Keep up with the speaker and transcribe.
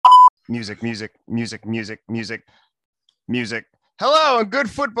Music, music, music, music, music, music. Hello and good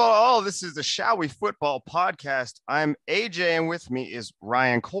football. Oh, this is the Shall We Football podcast. I'm AJ, and with me is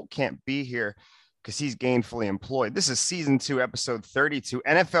Ryan. Colt can't be here because he's gainfully employed. This is season 2, episode 32,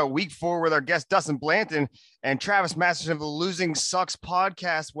 NFL Week 4 with our guest Dustin Blanton and Travis Masterson of the Losing Sucks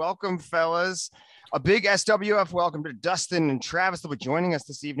podcast. Welcome, fellas. A big SWF welcome to Dustin and Travis. They'll be joining us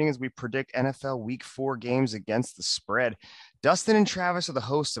this evening as we predict NFL Week 4 games against the spread. Dustin and Travis are the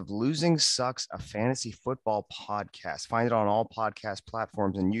hosts of Losing Sucks, a fantasy football podcast. Find it on all podcast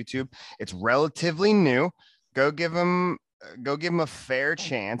platforms and YouTube. It's relatively new. Go give them a fair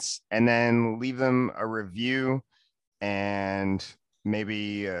chance, and then leave them a review and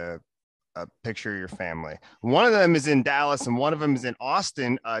maybe a picture of your family. One of them is in Dallas and one of them is in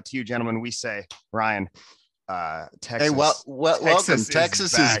Austin. To you gentlemen, we say, Ryan, Texas. Hey, welcome.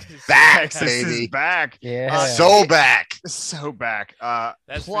 Texas is back, Texas baby. Is back. Yeah. So back. So back.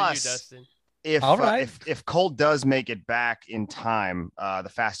 That's plus, for you, Dustin. If Colt does make it back in time, the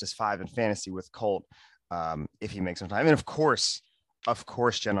fastest 5 in fantasy with Colt, if he makes some time. And of course,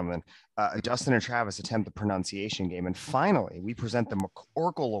 gentlemen, Dustin and Travis attempt the pronunciation game. And finally, we present the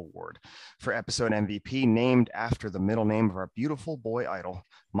McCorkle Award for episode MVP, named after the middle name of our beautiful boy idol,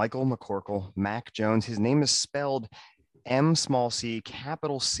 Michael McCorkle, Mac Jones. His name is spelled M-c,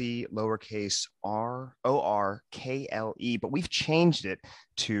 capital C, lowercase R-O-R-K-L-E, but we've changed it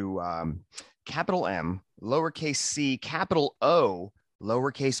to capital M, lowercase c, capital O,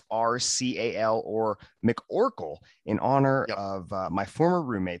 lowercase R-C-A-L, or McOrkle, in honor of my former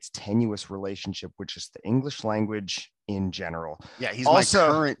roommate's tenuous relationship, which is the English language in general. Yeah, he's also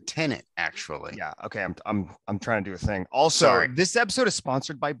my current tenant, actually. Yeah, okay, I'm trying to do a thing. Also, This episode is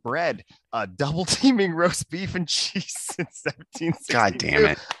sponsored by Bread, double teaming roast beef and cheese since 1762. God damn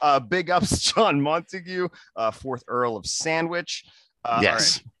it. Big ups, John Montague, 4th Earl of Sandwich. Yes. All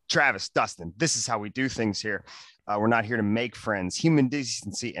right. Travis, Dustin, this is how we do things here. We're not here to make friends. Human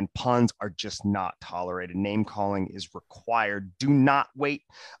decency and puns are just not tolerated. Name calling is required. Do not wait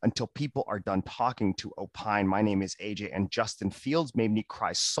until people are done talking to opine. My name is AJ, and Justin Fields made me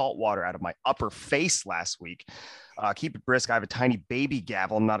cry salt water out of my upper face last week. Keep it brisk. I have a tiny baby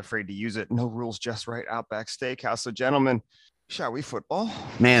gavel. I'm not afraid to use it. No rules, just right. Outback Steakhouse. So, gentlemen, shall we football?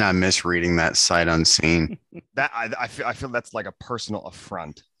 Man, I miss reading that sight unseen. That I feel that's like a personal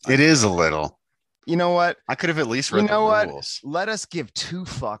affront. It is a little. You know what? I could have at least read the rules. Let us give 2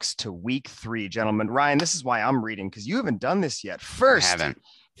 fucks to week 3, gentlemen. Ryan, this is why I'm reading, because you haven't done this yet. First, I haven't.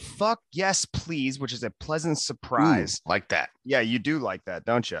 Fuck yes, please, which is a pleasant surprise. Like that. Yeah, you do like that,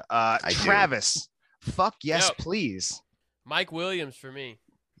 don't you? Travis, fuck yes, please. Mike Williams for me.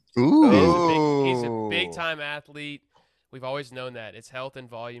 Ooh. He's a big time athlete. We've always known that. It's health and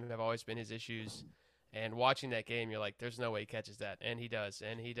volume have always been his issues. And watching that game, you're like, there's no way he catches that. And he does,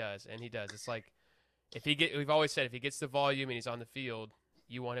 and he does, and he does. It's like, we've always said, if he gets the volume and he's on the field,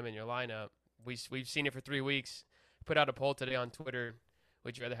 you want him in your lineup. We've seen it for 3 weeks. Put out a poll today on Twitter.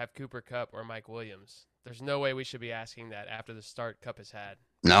 Would you rather have Cooper Kupp or Mike Williams? There's no way we should be asking that after the start Kupp has had.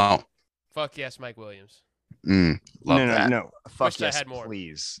 No. Fuck yes, Mike Williams. Love that. No. Fuck Wish yes, I had more.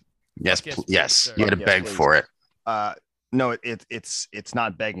 please. Yes, yes. You had to Yes, beg please. for it. No, it's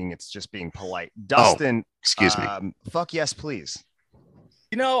not begging. It's just being polite. Dustin, excuse me. Fuck yes, please.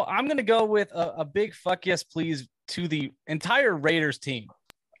 You know, I'm going to go with a big fuck yes, please, to the entire Raiders team.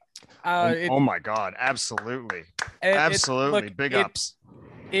 Oh my God. Absolutely. Absolutely. Big ups.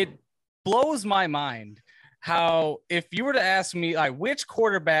 It blows my mind how, if you were to ask me, like, which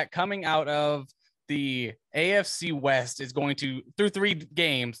quarterback coming out of the AFC West is going to, through 3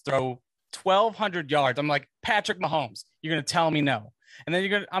 games, throw 1,200 yards, I'm like, Patrick Mahomes. You're going to tell me no. And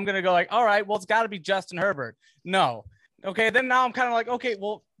then I'm going to go like, all right, well, it's got to be Justin Herbert. No. Okay, then now I'm kind of like, okay,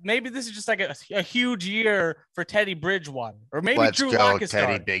 well, maybe this is just like a huge year for Teddy Bridgewater, or maybe Let's Drew go, Lock is Teddy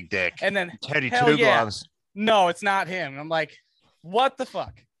starting. Big Dick. And then Teddy hell Two yeah. Gloves. No, it's not him. I'm like, what the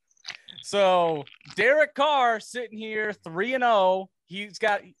fuck? So Derek Carr sitting here 3-0. He's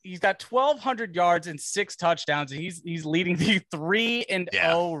got 1,200 yards and 6 touchdowns, and he's leading the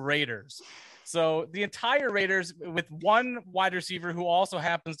 3-0 Raiders. So the entire Raiders, with one wide receiver who also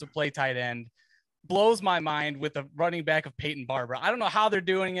happens to play tight end, blows my mind, with a running back of Peyton Barber. I don't know how they're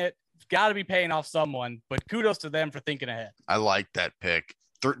doing it. It's got to be paying off someone, but kudos to them for thinking ahead. I like that pick.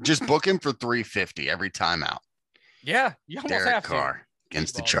 Just book him for $350 every time out. Yeah, you almost Derek have Carr to.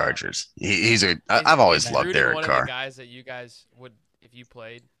 against the Chargers. I've always loved Derek one Carr. Of the guys that you guys would, if you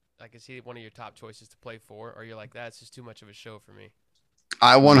played, like, is he one of your top choices to play for, or you're like, that's just too much of a show for me?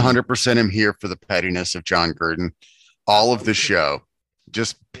 I 100% am here for the pettiness of John Gruden. All of the show.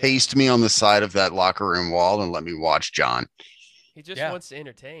 Just paste me on the side of that locker room wall and let me watch John. He just Yeah. wants to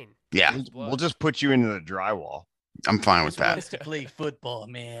entertain. Yeah, We'll just put you into the drywall. I'm fine with Just wants that. to play football,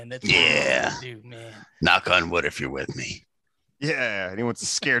 man. That's Yeah. what he wants to do, man. Knock on wood if you're with me. Yeah, and he wants to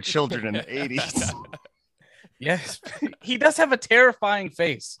scare children in the 80s. Yes, he does have a terrifying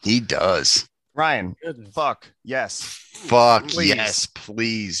face. He does. Ryan, Goodness. fuck, yes. Fuck Please. yes,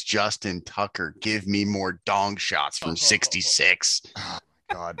 please, Justin Tucker, give me more dong shots from 66.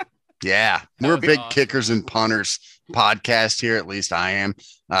 God. Yeah, That we're was big awesome. kickers and punters podcast here. At least I am.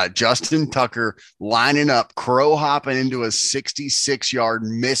 Justin Tucker lining up, crow hopping into a 66-yard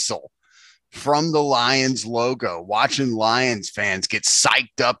missile from the Lions logo. Watching Lions fans get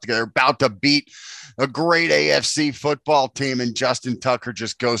psyched up. They're about to beat a great AFC football team, and Justin Tucker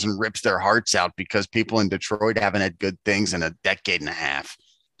just goes and rips their hearts out because people in Detroit haven't had good things in a decade and a half.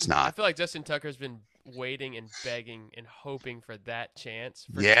 It's I not. feel like Justin Tucker's been waiting and begging and hoping for that chance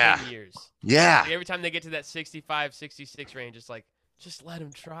for Yeah. 10 years. Yeah. Like, every time they get to that 65, 66 range, it's like, just let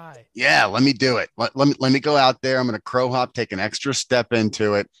him try. Yeah, let me do it. Let me go out there. I'm going to crow hop, take an extra step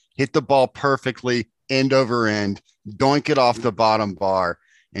into it, hit the ball perfectly, end over end, doink it off the bottom bar,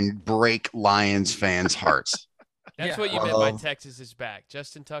 and break Lions fans' hearts. That's Yeah. what you meant by Well- Texas is back.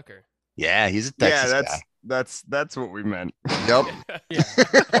 Justin Tucker. Yeah, he's a Yeah, Texas that's what we meant. guy. Yep. Yeah,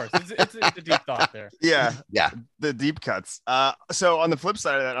 of course. It's a deep thought there. Yeah, Yeah. the deep cuts. So on the flip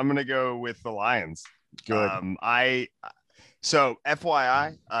side of that, I'm gonna go with the Lions. Good. So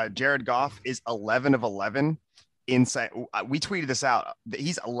FYI, Jared Goff is 11 of 11 inside. We tweeted this out.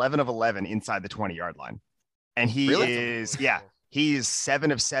 He's 11 of 11 inside the 20-yard line, and he Really? is he is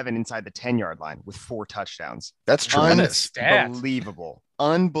 7 of 7 inside the 10-yard line with 4 touchdowns. That's tremendous. Stat.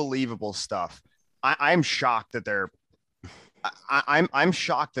 Unbelievable stuff. I'm shocked that they're. I'm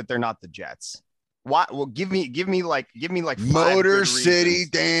shocked that they're not the Jets. Why? Well, give me like 5 Motor good City reasons.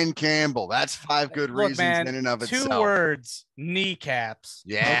 Dan Campbell. That's 5 good Look, reasons man, in and of 2 itself. words: kneecaps.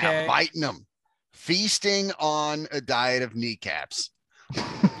 Yeah, Okay? biting them. Feasting on a diet of kneecaps.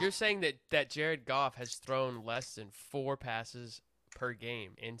 You're saying that Jared Goff has thrown less than 4 passes per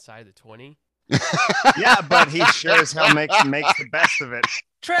game inside the 20? Yeah, but he sure as hell makes the best of it.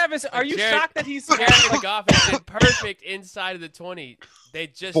 Travis, are you Jared- shocked that he's Jared Goff has been perfect inside of the 20. They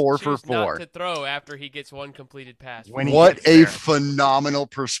just 4 for choose not 4. to throw after he gets one completed pass. When he What gets a there. phenomenal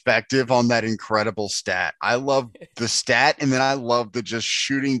perspective on that incredible stat. I love the stat, and then I love the just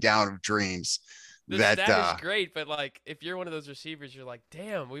shooting down of dreams. The that stat is great, but like if you're one of those receivers, you're like,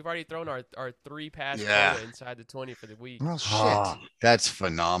 damn, we've already thrown our 3 pass Yeah. quota inside the 20 for the week. Well, shit. oh, that's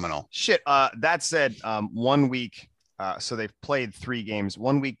phenomenal. Shit. That said, 1 week. So they've played 3 games.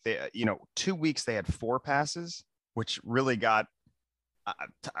 1 week, 2 weeks they had 4 passes, which really got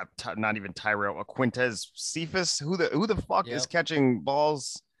not even Tyrell, Quintez Cephas. Who the fuck is Yep. catching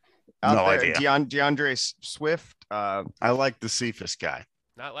balls out No there? idea. DeAndre Swift. I like the Cephas guy.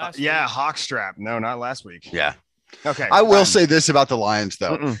 Not last Yeah, week. Hawkstrap. No, not last week. Yeah. Okay. I will fine. say this about the Lions,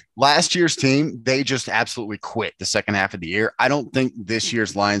 though. Mm-mm. Last year's team, they just absolutely quit the second half of the year. I don't think this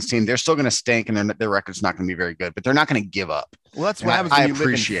year's Lions team, they're still going to stink and their record's not going to be very good, but they're not going to give up. Well, that's And what happens when I you live in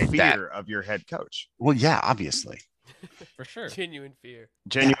appreciate fear that. of your head coach. Well, yeah, obviously. for sure. Genuine fear.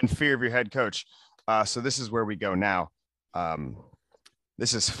 Genuine fear of your head coach. So this is where we go now.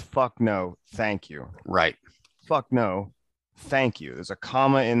 This is fuck no, thank you. Right. Fuck no, thank you. There's a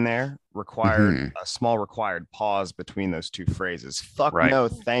comma in there, required Mhm. a small required pause between those 2 phrases. Fuck Right. no,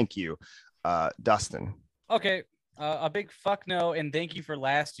 thank you. Dustin. Okay, a big fuck no and thank you for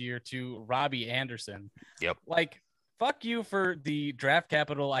last year to Robbie Anderson. Yep. Like, fuck you for the draft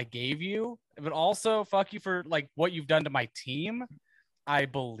capital I gave you, but also fuck you for like what you've done to my team. I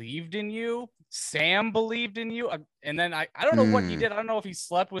believed in you. Sam believed in you. And then I don't know what he did. I don't know if he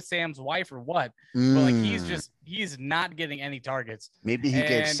slept with Sam's wife or what, but like he's not getting any targets. Maybe he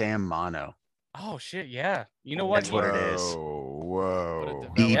gave and- Sam mono. Oh shit, yeah. You know what? That's what it is. Whoa.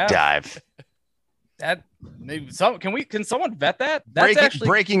 What a Deep Yeah. dive. That maybe can someone vet that? That's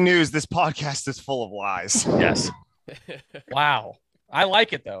Breaking news. This podcast is full of lies. Yes. wow. I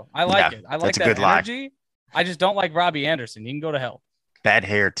like it though. I like Yeah, it. I like that's a that good lie. energy. I just don't like Robbie Anderson. You can go to hell. Bad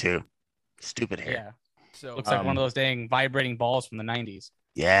hair, too. Stupid hair. Yeah. So Looks like one of those dang vibrating balls from the 90s.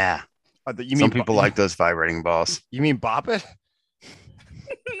 Yeah. You Some mean people like those vibrating balls. You mean Bop It?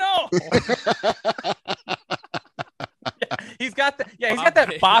 No. He's got that. Yeah, he's got Bop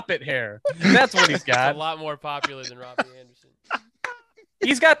that it. bop it hair. That's what he's it's a got. lot more popular than Robbie Anderson.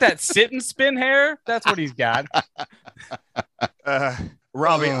 He's got that sit and spin hair. That's what he's got.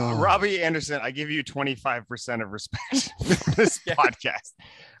 Robbie Anderson, I give you 25% of respect for this podcast.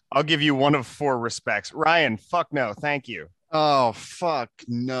 I'll give you one of 4 respects. Ryan, fuck no, thank you. Oh, fuck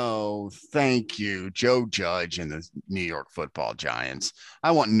no. Thank you, Joe Judge and the New York Football Giants.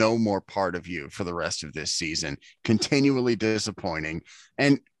 I want no more part of you for the rest of this season. Continually disappointing.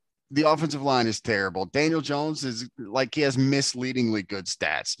 And the offensive line is terrible. Daniel Jones is like he has misleadingly good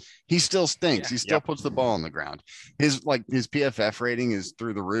stats. He still stinks. Yeah. He still puts the ball on the ground. His PFF rating is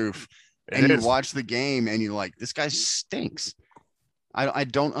through the roof. It And is. you watch the game and you're like, this guy stinks. I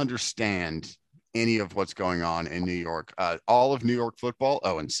don't understand any of what's going on in New York. All of New York football,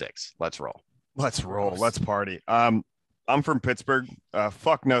 0-6. Let's roll. Let's roll. Let's party. I'm from Pittsburgh.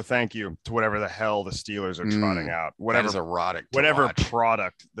 Fuck no, thank you to whatever the hell the Steelers are trotting out. That is erotic. Whatever watch.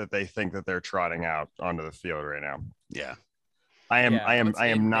 product that they think that they're trotting out onto the field right now. Yeah. I am What's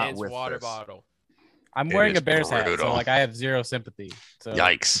not Dan's with water this. bottle. I'm It wearing is a Bears hat, so brutal. like I have zero sympathy. So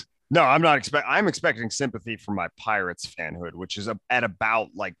Yikes. No, I'm expecting sympathy from my Pirates fanhood, which is at about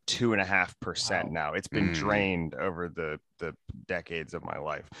like 2.5% Wow. now. It's been Mm. drained over the decades of my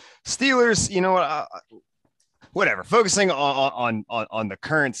life. Steelers, you know what? Whatever. Focusing on the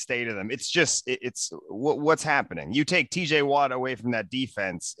current state of them, it's just it's what's happening. You take T.J. Watt away from that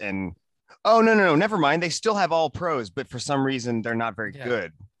defense, and no, never mind. They still have all pros, but for some reason they're not very Yeah.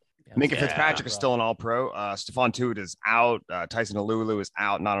 good. Yeah, Minka Yeah. Fitzpatrick is still an all-pro. Stephon Tuitt is out. Tyson Alulu is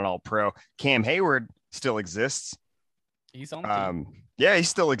out, not an all-pro. Cam Hayward still exists. he's on the team. Yeah, he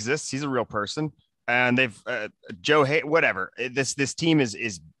still exists. He's a real person. And they've Joe Hay, whatever. This team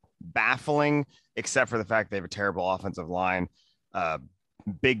is baffling, except for the fact they have a terrible offensive line.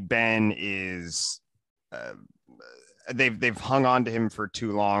 Big Ben is they've hung on to him for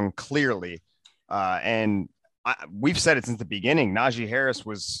too long, clearly, and we've said it since the beginning. Najee Harris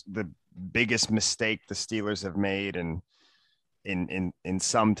was the biggest mistake the Steelers have made, and in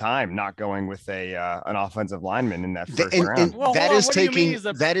some time, not going with an offensive lineman in that first round. And Well, that hold on, is what do you mean taking he's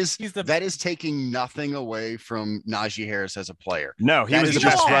the- that is taking nothing away from Najee Harris as a player. No, he That was is the You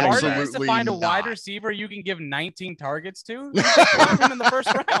know best how running hard back. it is to find a Absolutely wide not. receiver you can give 19 targets to? You just took him in the first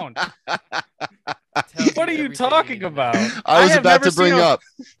round. Tells What are you everything talking need to know. about? I was have about never to bring seen a- up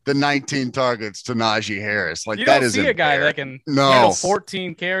the 19 targets to Najee Harris. Like You that don't is see a guy that embarrassing. can No. handle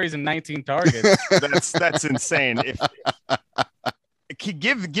 14 carries and 19 targets. That's insane. If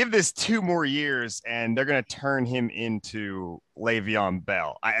give this 2 more years and they're going to turn him into Le'Veon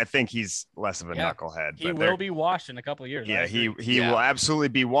Bell. I think he's less of a Yeah, knucklehead. He but will be washed in a couple of years. I Yeah, agree. he Yeah. will absolutely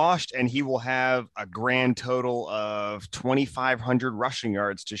be washed, and he will have a grand total of 2,500 rushing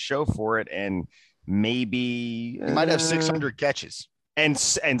yards to show for it, and maybe He might have 600 catches. and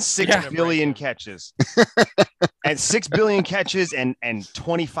 6 Yeah. billion catches, and 6 billion catches, and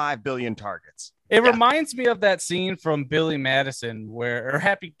 25 billion targets. It Yeah. reminds me of that scene from Billy Madison or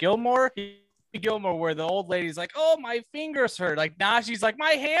Happy Gilmore. Gilmore, where the old lady's like, "Oh, my fingers hurt." Like now she's like,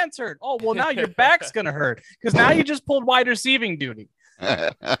 "My hands hurt." Oh, well, now your back's gonna hurt because now you just pulled wide receiving duty.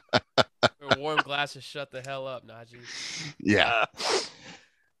 Warm glasses, shut the hell up, Najee. Yeah.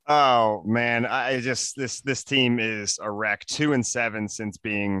 Oh man, I just this team is a wreck. 2-7 since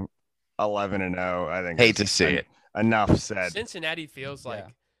being 11-0. I think Hate to it's see it. Enough said. Cincinnati feels Yeah.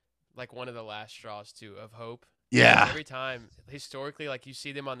 like one of the last straws too of hope. Yeah. Every time historically, like you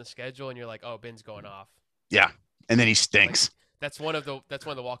see them on the schedule and you're like, oh, Ben's going off. Yeah. And then he stinks. That's one of the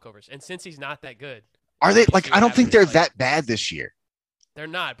walkovers. And since he's not that good, Are they you like see I what don't think happens, they're like- that bad this year. they're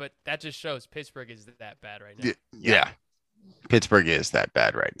not, but that just shows Pittsburgh is that bad right now. Yeah. Pittsburgh is that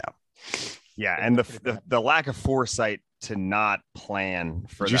bad right now. Yeah, and the lack of foresight to not plan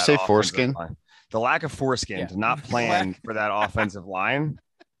for Did you that say offensive foreskin? line. The lack of foreskin Yeah. to not plan for that offensive line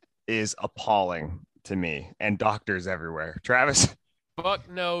is appalling to me, and doctors everywhere. Travis, Fuck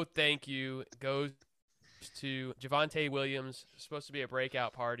no, thank you. Goes to Javonte Williams. Supposed to be a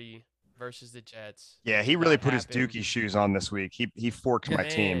breakout party versus the Jets. yeah, he really Not put his happened. Dookie shoes on this week. He forked my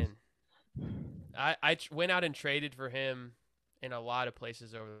team. Man. I went out and traded for him in a lot of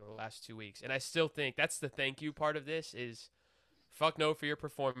places over the last 2 weeks, and I still think that's the thank you part of this is fuck no for your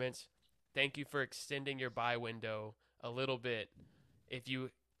performance. Thank you for extending your buy window a little bit. If you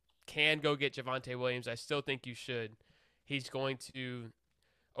can go get Javonte Williams, I still think you should. He's going to,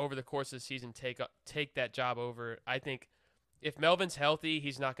 over the course of the season, take that job over. I think if Melvin's healthy,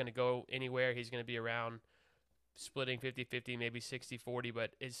 he's not going to go anywhere. He's going to be around splitting 50-50, maybe 60-40.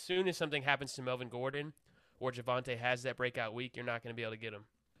 But as soon as something happens to Melvin Gordon or Javonte has that breakout week, you're not going to be able to get him.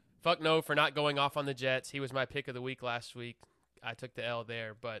 Fuck no for not going off on the Jets. He was my pick of the week last week. I took the L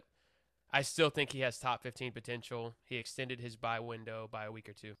there, but I still think he has top 15 potential. He extended his buy window by a week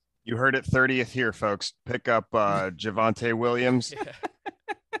or two. You heard it 30th here, folks. Pick up Javonte Williams. Yeah.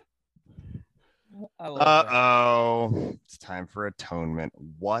 I love that. Uh-oh. It's time for atonement.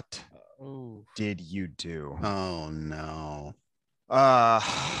 What? Ooh. did you do? Oh no.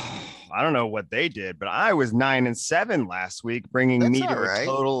 I don't know what they did, but I was 9-7 last week, bringing That's me to all a right.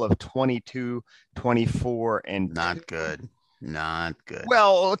 total of 22, 24, and Not 2. good. Not good.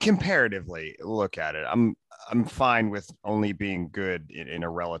 Well, comparatively, look at it. I'm fine with only being good in a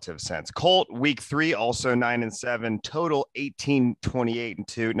relative sense. Colt week 3, also 9-7, total 18, 28, and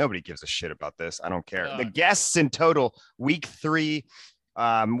 2. Nobody gives a shit about this. I don't care. The guests in total week 3,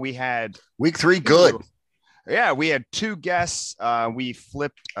 we had week 3 good. Yeah, we had 2 guests. We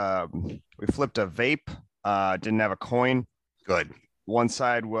flipped a vape. Didn't have a coin. Good. One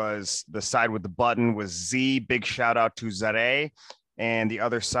side was the side with the button was Z. Big shout out to Zare. And the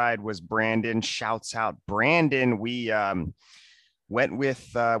other side was Brandon. Shouts out Brandon. We went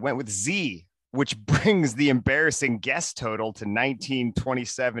with Z, which brings the embarrassing guest total to 19,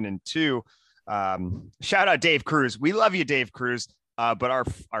 27, and 2. Shout out Dave Cruz. We love you, Dave Cruz. But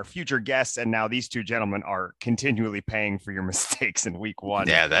our future guests and now these 2 gentlemen are continually paying for your mistakes in week 1.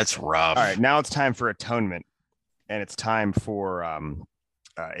 Yeah, that's rough. All right, now it's time for atonement, and it's time for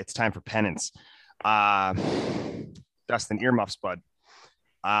penance. Dustin, earmuffs, bud.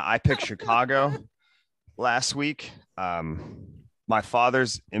 I picked Chicago last week. My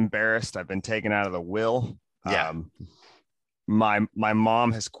father's embarrassed. I've been taken out of the will. Yeah. My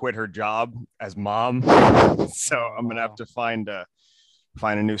mom has quit her job as mom, so I'm gonna have to find a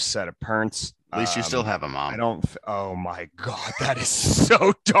new set of parents. At least you still have a mom. I don't. Oh my god, that is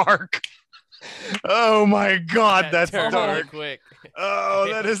so dark. Oh my god, that's dark. Quick. Oh,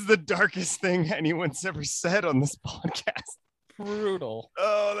 that is the darkest thing anyone's ever said on this podcast. Brutal.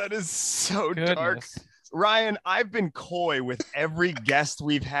 Oh, that is so dark. Ryan, I've been coy with every guest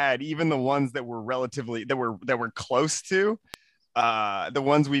we've had, even the ones that were close to. The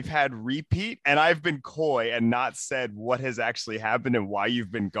ones we've had repeat, and I've been coy and not said what has actually happened and why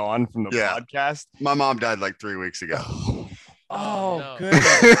you've been gone from the podcast. My mom died like 3 weeks ago. Oh, no.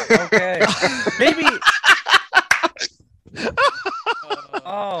 goodness. Okay. Maybe.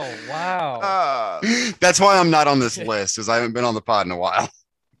 Oh, wow. That's why I'm not on this list, because I haven't been on the pod in a while.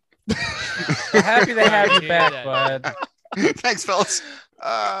 We're happy they have you back, bud. Thanks, fellas.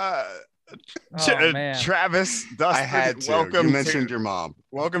 Travis, Dustin, I had to. Welcome. You mentioned your mom.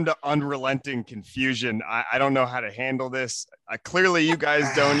 Welcome to Unrelenting Confusion. I don't know how to handle this. Clearly, you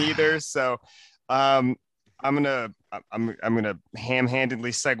guys don't either. So, I'm gonna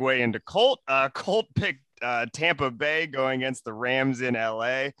ham-handedly segue into Colt. Colt picked Tampa Bay going against the Rams in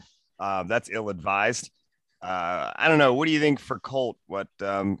LA. That's ill-advised. I don't know. What do you think for Colt? What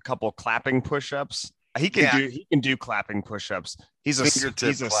couple clapping push-ups? He can do clapping push-ups. He's a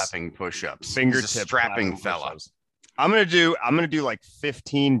clapping push-ups. Fingertip He's a strapping fella. Push-ups. I'm gonna do like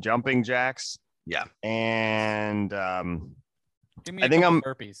 15 jumping jacks. Yeah. And Give me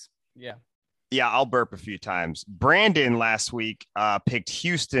burpees. Yeah, I'll burp a few times. Brandon last week picked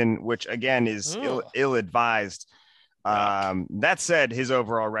Houston, which again is ill-advised. That said, his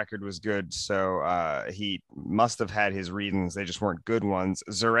overall record was good, so he must have had his reasons. They just weren't good ones.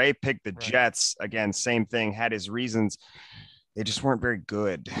 Zare picked the Jets. Again, same thing, had his reasons. They just weren't very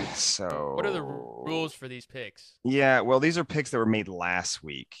good. So what are the rules for these picks? Yeah, well, these are picks that were made last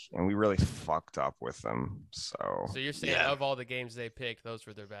week, and we really fucked up with them. So you're saying of all the games they picked, those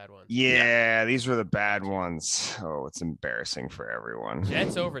were their bad ones? Yeah, these were the bad ones. Oh, it's embarrassing for everyone.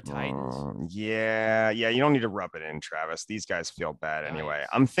 Jets over Titans. Yeah. You don't need to rub it in, Travis. These guys feel bad anyway.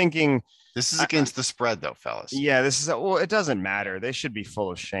 I'm thinking this is against the spread, though, fellas. Yeah, this is it doesn't matter. They should be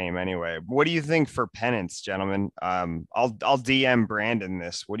full of shame anyway. What do you think for penance, gentlemen? I'll DM Brandon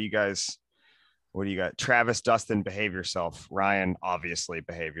this. What do you guys? Travis, Dustin, behave yourself. Ryan, obviously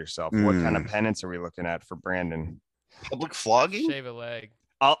behave yourself. What kind of penance are we looking at for Brandon? Public flogging? Shave a leg.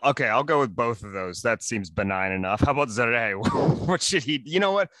 I'll go with both of those. That seems benign enough. How about Zare? What should he? You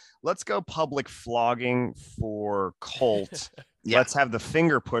know what? Let's go public flogging for Colt. Let's have the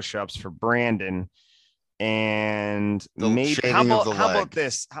finger push-ups for Brandon, and maybe how about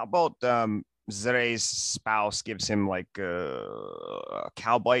this? How about Zare's spouse gives him like a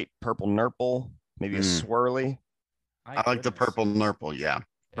cow bite, purple nurple, maybe a swirly. I like the purple nurple. Yeah,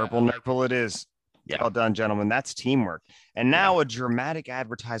 purple nurple it is. Yeah. Well done, gentlemen. That's teamwork. And now a dramatic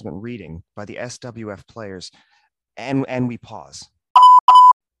advertisement reading by the SWF players, and we pause.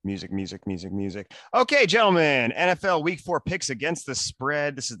 Music. Okay, gentlemen. NFL Week 4 picks against the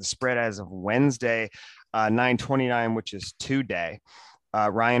spread. This is the spread as of Wednesday, 9/29, which is today.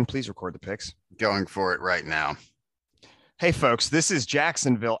 Ryan, please record the picks. Going for it right now. Hey, folks, this is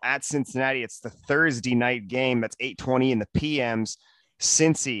Jacksonville at Cincinnati. It's the Thursday night game. That's 8:20 in the PMs.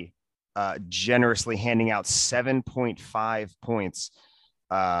 Cincy generously handing out 7.5 points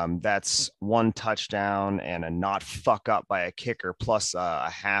That's 1 touchdown and a not fuck up by a kicker plus a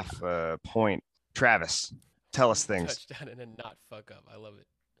half a point. Travis, tell us things. Touchdown and a not fuck up. I love it.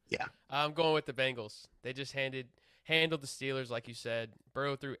 Yeah. I'm going with the Bengals. They just handled the Steelers, like you said.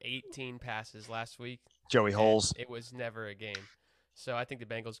 Burrow threw 18 passes last week. Joey Holes. It was never a game. So I think the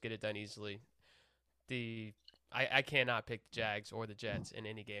Bengals get it done easily. I cannot pick the Jags or the Jets in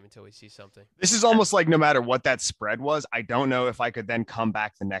any game until we see something. This is almost like no matter what that spread was, I don't know if I could then come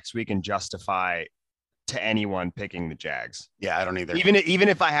back the next week and justify to anyone picking the Jags. Yeah, I don't either. Even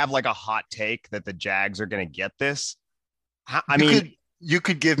if I have like a hot take that the Jags are going to get this, you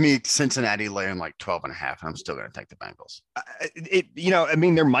could give me Cincinnati laying like 12 and a half, and I'm still going to take the Bengals.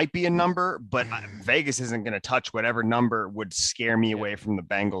 There might be a number, but Vegas isn't going to touch whatever number would scare me away from the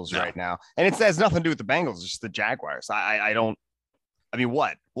Bengals right now. And it has nothing to do with the Bengals, it's just the Jaguars.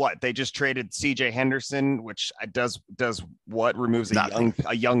 What? They just traded CJ Henderson, which does what? Removes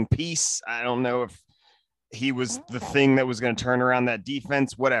a young piece. I don't know if he was the thing that was going to turn around that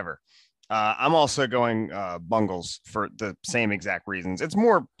defense, whatever. I'm also going Bungles for the same exact reasons. It's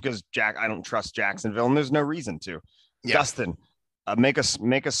more because I don't trust Jacksonville, and there's no reason to. Yeah. Dustin, make us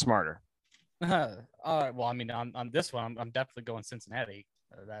smarter. Well, I mean, on this one, I'm definitely going Cincinnati.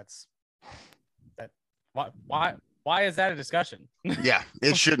 Why is that a discussion? Yeah,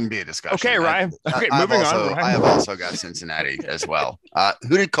 it shouldn't be a discussion. Okay, Ryan. Okay, moving on. I have also got Cincinnati as well.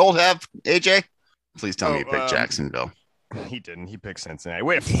 Who did Colt have? AJ? Please tell me you picked Jacksonville. He didn't. He picked Cincinnati.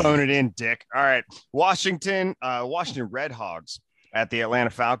 Way to phone it in, Dick. All right. Washington Red Hogs at the Atlanta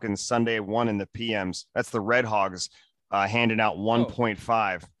Falcons Sunday 1 in the PMs. That's the Red Hogs handing out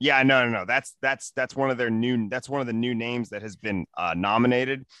 1.5. Yeah, no. That's one of their new. That's one of the new names that has been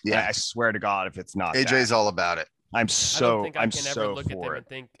nominated. Yeah, I swear to God, if it's not, AJ's all about it. I don't think I can ever look at them and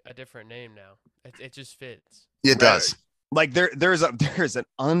think a different name now. It just fits. It does. Like there's an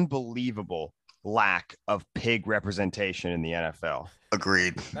unbelievable lack of pig representation in the NFL.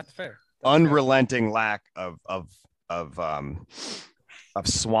 Agreed. That's fair. Unrelenting lack of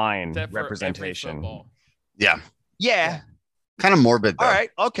swine Except for representation. Yeah. Kind of morbid though. All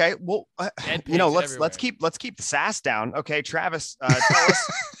right. Okay. Well, let's keep the sass down. Okay, Travis,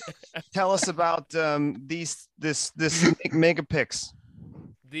 tell us about this mega picks.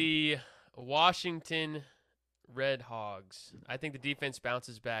 The Washington Red Hogs. I think the defense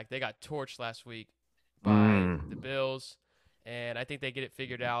bounces back. They got torched last week by the Bills, and I think they get it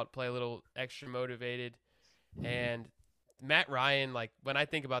figured out, play a little extra motivated. And Matt Ryan, like when I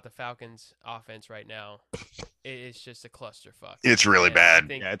think about the Falcons offense right now, it's just a clusterfuck. It's really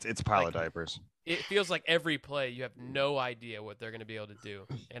bad. Yeah, it's a pile of diapers. It feels like every play you have no idea what they're going to be able to do.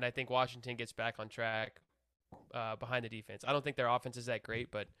 And I think Washington gets back on track behind the defense. I don't think their offense is that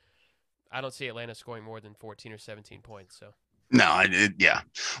great, but I don't see Atlanta scoring more than 14 or 17 points. So no, yeah.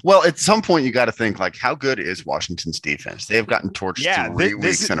 Well, at some point you got to think like, how good is Washington's defense? They've gotten torched 3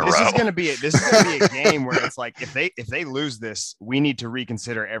 weeks in a row. This is going to be a game where it's like if they lose this, we need to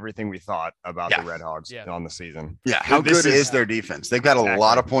reconsider everything we thought about the Red Hogs on the season. Yeah, how good is their defense? They've got a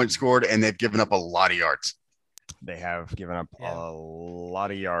lot of points scored and they've given up a lot of yards. They have given up a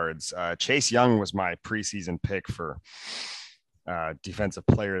lot of yards. Chase Young was my preseason pick for defensive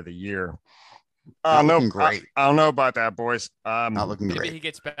player of the year. Great. I don't know about that, boys. Not looking great. Maybe he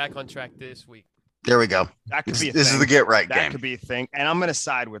gets back on track this week. There we go. That could be this is the get right game. That could be a thing. And I'm going to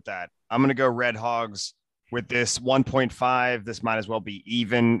side with that. I'm going to go Red Hogs with this 1.5. This might as well be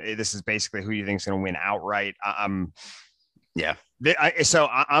even. This is basically who you think is going to win outright.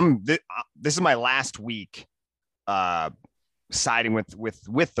 This is my last week siding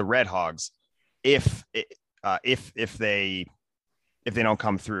with the Red Hogs if they don't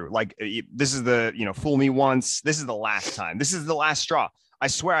come through. Like this is the fool me once. This is the last time. This is the last straw. I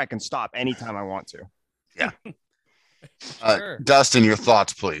swear I can stop anytime I want to. Yeah. Sure. Dustin, your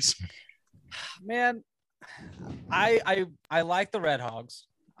thoughts, please. Man, I like the Red Hogs.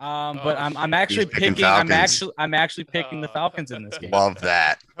 But I'm actually picking. I'm actually picking the Falcons in this game. Love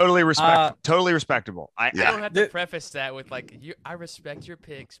that. Totally respectable. I don't have to preface that with like I respect your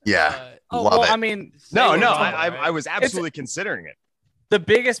picks. Yeah. Love it. I mean, I was absolutely considering it. The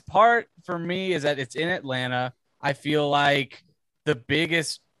biggest part for me is that it's in Atlanta. I feel like the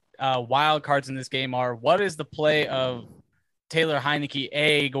biggest wild cards in this game are what is the play of Taylor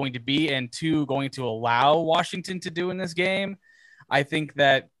Heineke going to be, and 2 going to allow Washington to do in this game. I think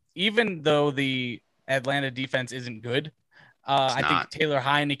that even though the Atlanta defense isn't good, I think Taylor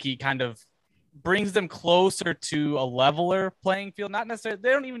Heineke kind of brings them closer to a leveler playing field. Not necessarily, they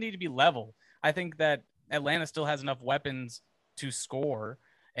don't even need to be level. I think that Atlanta still has enough weapons to score,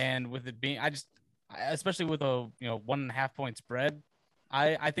 and with it being, especially with a 1.5 point spread,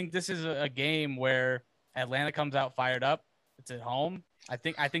 I think this is a game where Atlanta comes out fired up. It's at home. I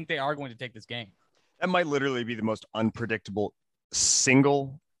think they are going to take this game. That might literally be the most unpredictable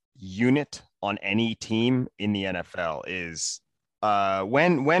single unit on any team in the NFL is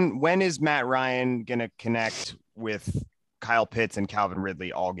when is Matt Ryan going to connect with Kyle Pitts and Calvin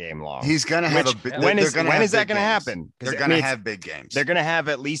Ridley all game long? He's going to have when is that going to happen? They're going to have big games. They're going to have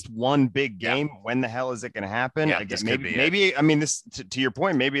at least one big game. Yeah. When the hell is it going to happen? Yeah, maybe I mean, this to your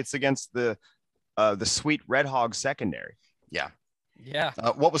point, maybe it's against the sweet Red Hog secondary. Yeah. Yeah.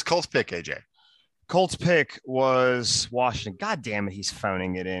 What was Colt's pick, AJ? Colt's pick was Washington. God damn it, he's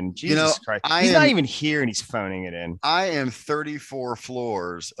phoning it in. Jesus Christ. He's not even here and he's phoning it in. I am 34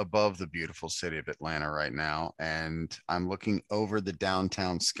 floors above the beautiful city of Atlanta right now, and I'm looking over the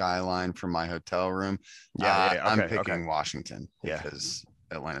downtown skyline from my hotel room. I'm picking Washington because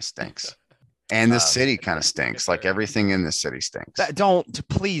Atlanta stinks. And the city kind of stinks. Like everything in the city stinks.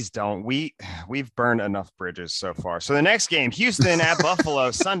 Please don't. We've burned enough bridges so far. So the next game, Houston at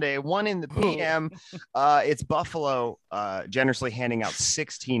Buffalo, Sunday, 1 p.m. It's Buffalo generously handing out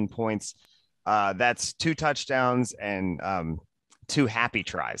 16 points. That's 2 touchdowns and 2 happy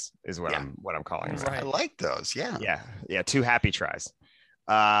tries is what I'm calling it. Right. I like those. Yeah. 2 happy tries.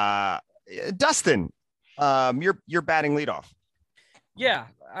 Dustin, you're batting leadoff. Yeah,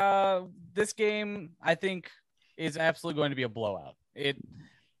 this game I think is absolutely going to be a blowout.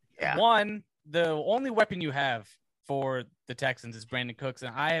 One, the only weapon you have for the Texans is Brandon Cooks,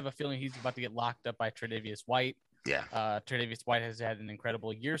 and I have a feeling he's about to get locked up by Tre'Davious White. Yeah, Tre'Davious White has had an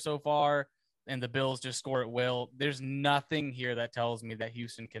incredible year so far, and the Bills just score at will. There's nothing here that tells me that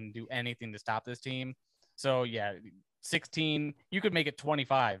Houston can do anything to stop this team. So 16, you could make it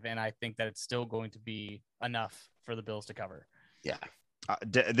 25, and I think that it's still going to be enough for the Bills to cover. Yeah.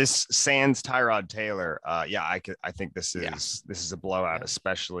 This sans Tyrod Taylor. I think this is a blowout,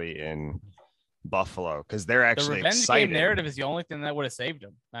 especially in Buffalo, because they're actually the revenge excited. Game narrative is the only thing that would have saved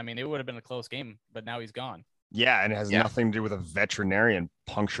him. I mean, it would have been a close game, but now he's gone. Yeah, and it has nothing to do with a veterinarian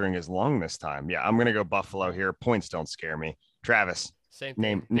puncturing his lung this time. Yeah, I'm gonna go Buffalo here. Points don't scare me. Travis, same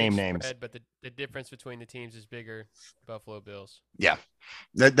thing. Name names. Spread, but the difference between the teams is bigger. Buffalo Bills. Yeah,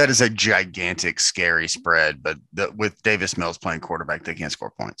 that is a gigantic, scary spread. But with Davis Mills playing quarterback, they can't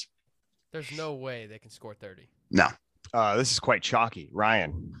score points. There's no way they can score 30. No. This is quite chalky.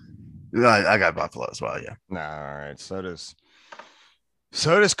 Ryan. I got Buffalo as well. Yeah. No. All right. So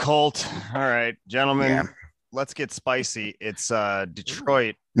does Colt. All right, gentlemen. Yeah. Let's get spicy. It's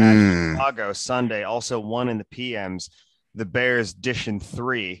Detroit, Chicago Sunday. Also 1 p.m. The Bears dishing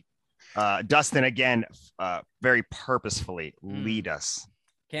 3. Dustin again, very purposefully lead us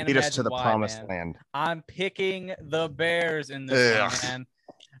to the promised land. I'm picking the Bears in this game,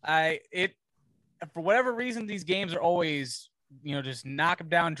 man. For whatever reason, these games are always, just knock them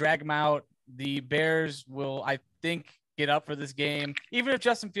down, drag them out. The Bears will, I think, get up for this game. Even if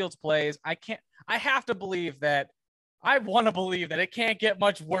Justin Fields plays, I want to believe that it can't get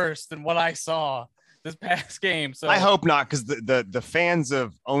much worse than what I saw this past game. So I hope not, because the fans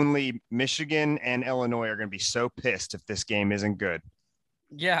of only Michigan and Illinois are going to be so pissed if this game isn't good.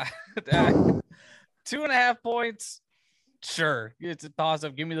 Yeah. 2.5 points. Sure. It's a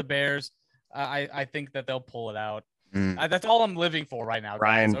toss-up. Give me the Bears. I think that they'll pull it out. That's all I'm living for right now, guys.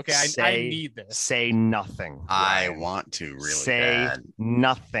 Ryan, okay, I need this. Say nothing. I want to really say bad.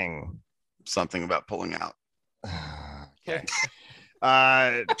 Nothing. Something about pulling out. Okay.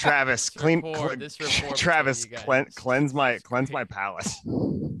 Travis, Travis, cleanse my palate.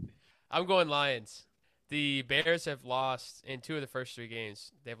 I'm going Lions. The Bears have lost in 2 of the first 3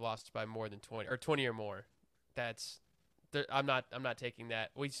 games. They've lost by more than 20 or 20 or more. I'm not taking that.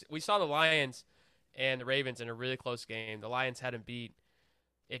 We saw the Lions and the Ravens in a really close game. The Lions had them beat.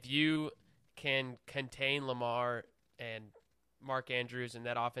 If you can contain Lamar and Mark Andrews and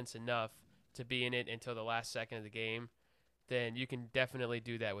that offense enough to be in it until the last second of the game, then you can definitely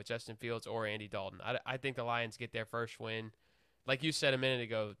do that with Justin Fields or Andy Dalton. I think the Lions get their first win. Like you said a minute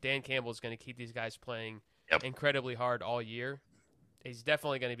ago, Dan Campbell is going to keep these guys playing incredibly hard all year. He's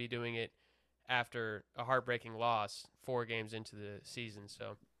definitely going to be doing it after a heartbreaking loss 4 games into the season.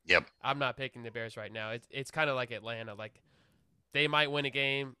 So I'm not picking the Bears right now. It's kind of like Atlanta. Like, they might win a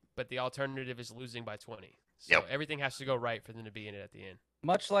game, but the alternative is losing by 20. So everything has to go right for them to be in it at the end.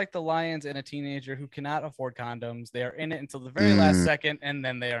 Much like the Lions and a teenager who cannot afford condoms, they are in it until the very last second, and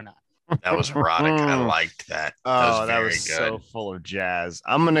then they are not. That was erotic. I liked that. That was good. So full of jazz.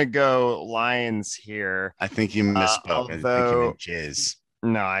 I'm going to go Lions here. I think you misspoke. I think you meant jizz.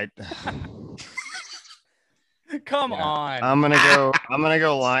 No, Come on. I'm gonna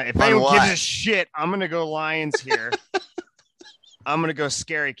go Lions. If anyone gives a shit, I'm gonna go Lions here. I'm gonna go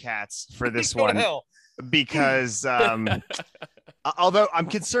Scary Cats for this Go to one hell. because although I'm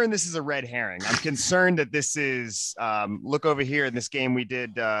concerned this is a red herring. I'm concerned that this is look over here in this game we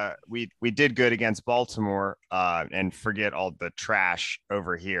did we did good against Baltimore and forget all the trash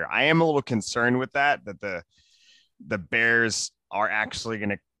over here. I am a little concerned with that the Bears are actually going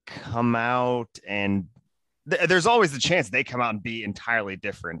to come out and there's always the chance they come out and be entirely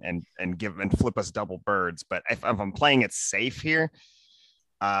different and give and flip us double birds. But if I'm playing it safe here,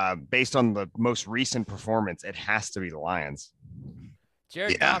 based on the most recent performance, it has to be the Lions.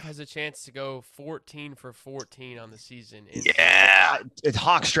 Jared Goff has a chance to go 14 for 14 on the season.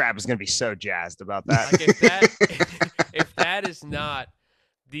 Hawkstrap is going to be so jazzed about that. Like if that is not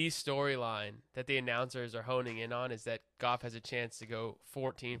the storyline that the announcers are honing in on, is that Goff has a chance to go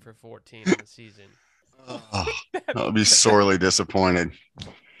 14 for 14 on the season. I'll be sorely disappointed.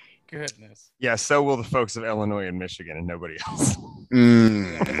 Goodness. Yeah, so will the folks of Illinois and Michigan and nobody else.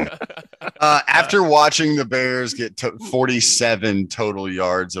 After watching the Bears get 47 total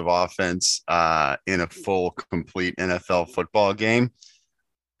yards of offense in a full, complete NFL football game,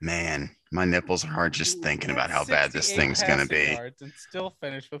 man, my nipples are hard just thinking about how bad this thing's going to be. And still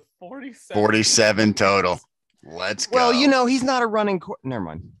finish with 47 total. Let's go. Well, you know, he's not a running never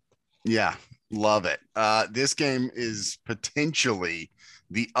mind. Yeah, love it. This game is potentially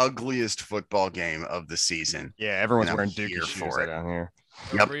the ugliest football game of the season. Yeah, everyone's wearing Dookie here shoes for it down here.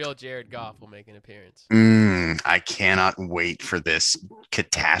 The real Jared Goff will make an appearance. I cannot wait for this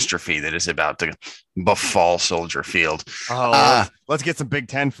catastrophe that is about to befall Soldier Field. Let's get some Big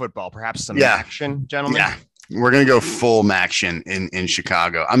Ten football, perhaps some action, gentlemen. Yeah, we're going to go full action in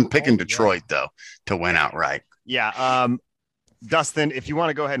Chicago. I'm picking Detroit, though, to win outright. Yeah. Dustin, if you want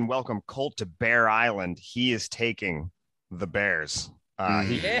to go ahead and welcome Colt to Bear Island, he is taking the Bears.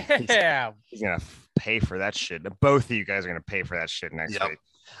 He's going to pay for that shit. Both of you guys are going to pay for that shit next week.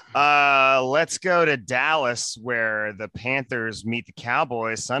 Let's go to Dallas, where the Panthers meet the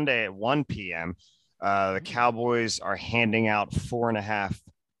Cowboys Sunday at 1 p.m. The Cowboys are handing out 4.5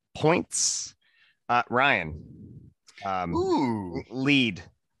 points. Ryan, lead,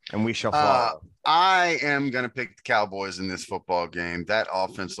 and we shall follow. I am going to pick the Cowboys in this football game. That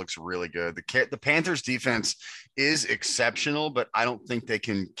offense looks really good. The Panthers defense is exceptional, but I don't think they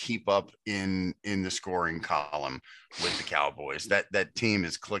can keep up in the scoring column with the Cowboys. That team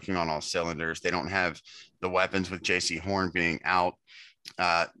is clicking on all cylinders. They don't have the weapons with J.C. Horn being out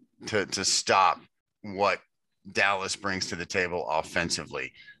to stop what Dallas brings to the table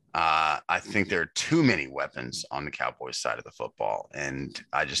offensively. I think there are too many weapons on the Cowboys side of the football, and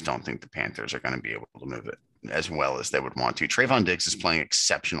I just don't think the Panthers are going to be able to move it as well as they would want to. Trayvon Diggs is playing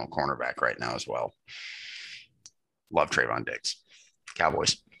exceptional cornerback right now as well. Love Trayvon Diggs.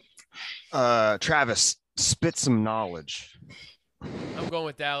 Cowboys. Travis, spit some knowledge. I'm going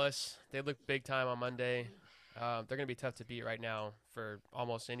with Dallas. They look big time on Monday. They're going to be tough to beat right now for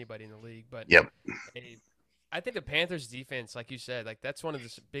almost anybody in the league. But I think the Panthers defense, like you said, like that's one of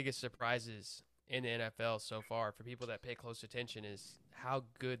the biggest surprises in the NFL so far for people that pay close attention is how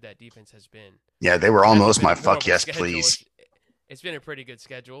good that defense has been. Yeah, they were almost my fuck yes, please. It's been a pretty good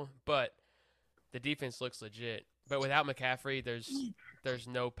schedule, but the defense looks legit. But without McCaffrey, there's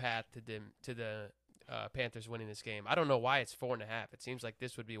no path to the Panthers winning this game. I don't know why it's 4.5. It seems like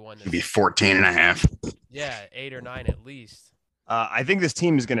this would be one that'd be 14.5. Yeah, 8 or 9 at least. I think this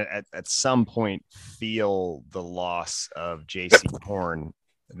team is going to, at some point, feel the loss of J.C. Horn.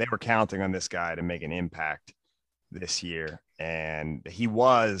 They were counting on this guy to make an impact this year, and he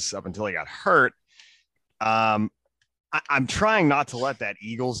was up until he got hurt. I'm trying not to let that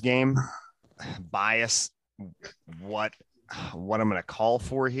Eagles game bias what I'm going to call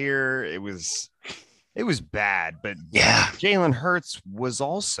for here. It was bad, but yeah, Jalen Hurts was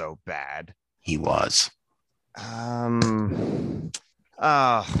also bad. He was.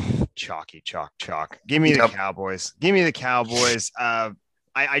 Chalky chalk. Give me the Cowboys. Give me the Cowboys.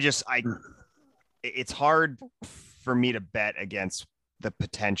 It's hard for me to bet against the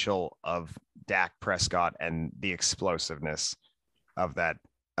potential of Dak Prescott and the explosiveness of that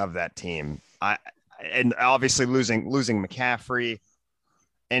team. And obviously losing McCaffrey,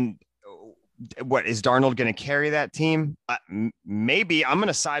 and what is Darnold going to carry that team? Maybe. I'm going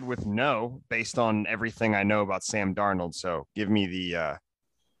to side with no based on everything I know about Sam Darnold. So give me the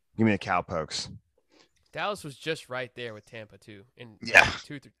Cowpokes. Dallas was just right there with Tampa too. And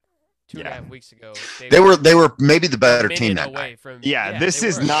two and a half weeks ago, they were maybe the better team that night. This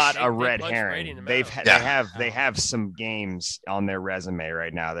is not a red herring. They have some games on their resume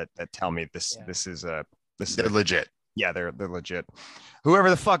right now that tell me they're legit. Yeah, they're legit.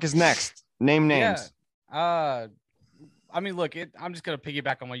 Whoever the fuck is next. Name names. Yeah. I mean, look, I'm just gonna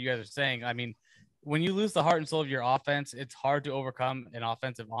piggyback on what you guys are saying. I mean, when you lose the heart and soul of your offense, it's hard to overcome an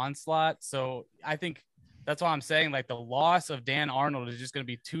offensive onslaught. So I think that's why I'm saying like the loss of Dan Arnold is just going to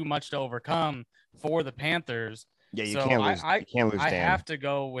be too much to overcome for the Panthers. Yeah, you so can't lose. You can't lose. I Dan. have to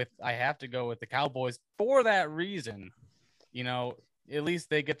go with the Cowboys for that reason. You know, at least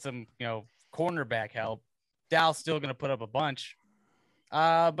they get some cornerback help. Dallas still going to put up a bunch.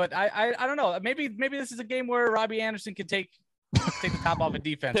 But I don't know. Maybe this is a game where Robbie Anderson can take the top off a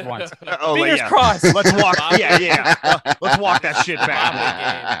defense once. Fingers crossed. Let's walk. Let's walk that shit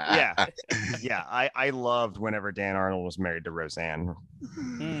back. Yeah. I loved whenever Dan Arnold was married to Roseanne.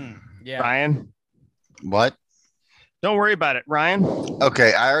 Yeah. Ryan, what? Don't worry about it, Ryan.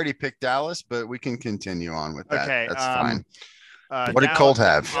 Okay, I already picked Dallas, but we can continue on with that. Okay, that's fine. What did Colt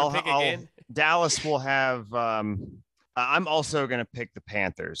have? Dallas will have. I'm also going to pick the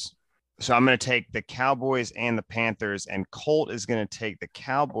Panthers. So I'm going to take the Cowboys and the Panthers, and Colt is going to take the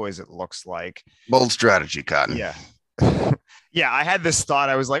Cowboys. It looks like bold strategy, Cotton. Yeah, yeah. I had this thought.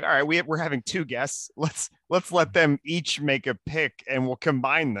 I was like, all right, we're having two guests. Let's let them each make a pick, and we'll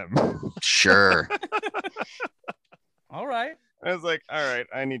combine them. Sure. All right. I was like, all right,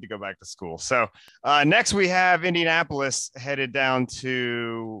 I need to go back to school. So next we have Indianapolis headed down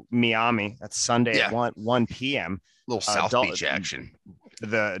to Miami. That's Sunday at 1 p.m. Little South Beach action.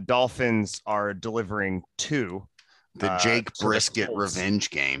 The Dolphins are delivering two. The Jake Brisket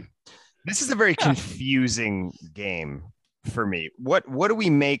revenge game. This is a very confusing game for me. What do we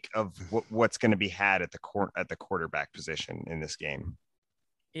make of what's going to be had at the quarterback position in this game?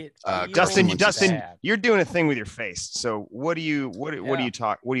 Dustin, you're doing a thing with your face. So what do you want? What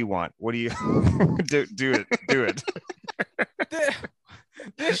do you do it?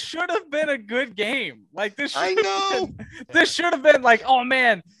 This should have been a good game. Like this should have been like, oh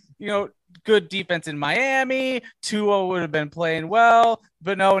man, good defense in Miami. Tua would have been playing well,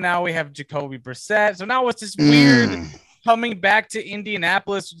 but no, now we have Jacoby Brissett. So now it's this weird coming back to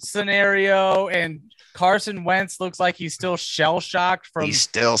Indianapolis scenario, and Carson Wentz looks like he's still shell-shocked from he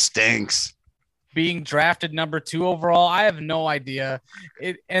still stinks being drafted number 2 overall. I have no idea.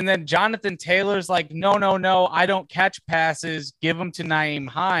 And then Jonathan Taylor's like, no, I don't catch passes. Give them to Nyheim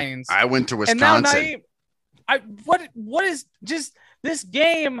Hines. I went to Wisconsin. What is just this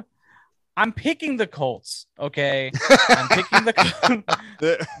game? I'm picking the Colts. Okay. I'm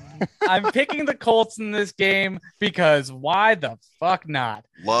picking the Colts in this game because why the fuck not?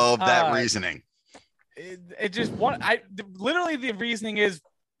 Love that reasoning. Literally the reasoning is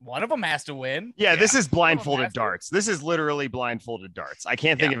one of them has to win. Yeah, this is blindfolded darts. This is literally blindfolded darts. I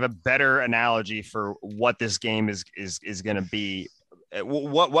can't think of a better analogy for what this game is going to be.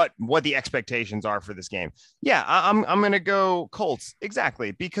 What the expectations are for this game. Yeah, I'm going to go Colts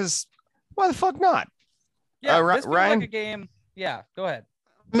exactly because why the fuck not? Yeah, this Ryan, like a game. Yeah, go ahead.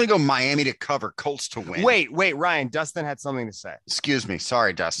 I'm going to go Miami to cover, Colts to win. Wait, Ryan. Dustin had something to say. Excuse me.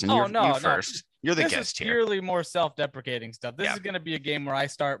 Sorry, Dustin. You first. You're the guest here. This is purely more self-deprecating stuff. This is going to be a game where I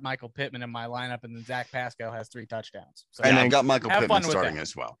start Michael Pittman in my lineup, and then Zach Pascal has 3 touchdowns. So and I got Michael Pittman starting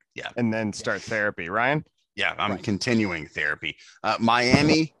as well. Yeah, and then start therapy. Ryan? Yeah, I'm continuing therapy.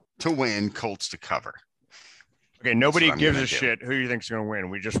 Miami to win, Colts to cover. Okay, nobody gives a shit who you think's going to win.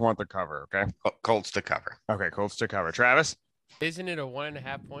 We just want the cover, okay? Colts to cover. Okay, Colts to cover. Travis? Isn't it a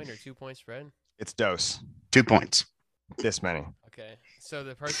 1.5 point or 2 point spread? It's dose. 2 points. This many. Okay, so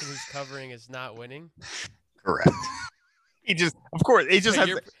the person who's covering is not winning. Correct. He just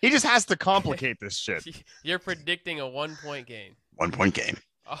has to complicate this shit. You're predicting a 1 point game. 1 point game.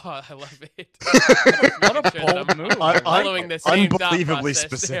 Oh, I love it. What a bold move. Following the same unbelievably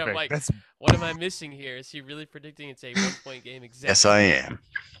specific. I'm like, what am I missing here? Is he really predicting it's a 1 point game? Exactly. Yes, I am.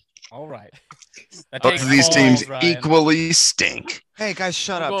 All right. Both of these teams equally stink. Hey guys,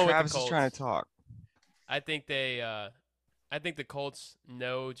 shut up. Travis is trying to talk. I think the Colts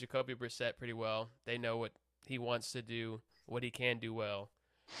know Jacoby Brissett pretty well. They know what he wants to do, what he can do well,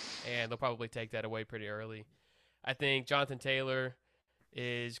 and they'll probably take that away pretty early. I think Jonathan Taylor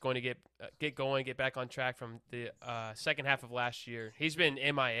is going to get back on track from the second half of last year. He's been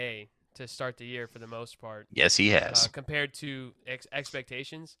MIA to start the year for the most part. Yes, he has. Compared to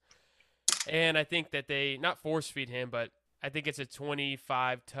expectations. And I think that they not force feed him, but I think it's a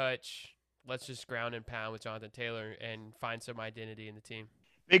 25 touch. Let's just ground and pound with Jonathan Taylor and find some identity in the team.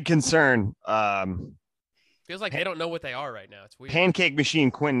 Big concern. Feels like they don't know what they are right now. It's weird. Pancake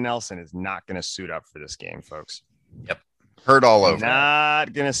Machine Quentin Nelson is not going to suit up for this game, folks. Yep. Heard all over.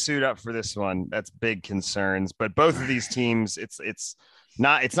 Not going to suit up for this one. That's big concerns. But both of these teams, it's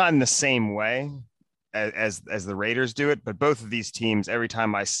not in the same way. as the Raiders do it, but both of these teams, every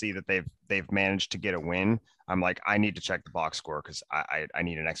time I see that they've managed to get a win, I'm like, I need to check the box score because I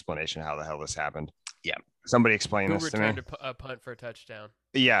need an explanation how the hell this happened. Yeah. Somebody explain Who this to me. returned a punt for a touchdown?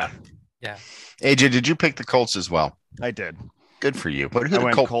 Yeah, AJ, did you pick the Colts as well? I did. Good for you. But who I did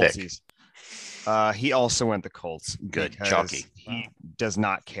went Colt pick? Coltsies. He also went the Colts. Good, because chalky. He does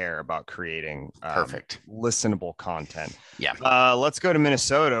not care about creating Perfect listenable content. Yeah. Let's go to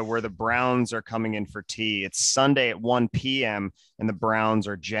Minnesota, where the Browns are coming in for tea. It's Sunday at 1 p.m. and the Browns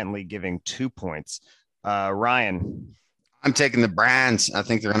are gently giving 2 points. Ryan, I'm taking the Browns. I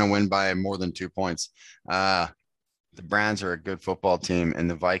think they're going to win by more than 2 points. The Browns are a good football team, and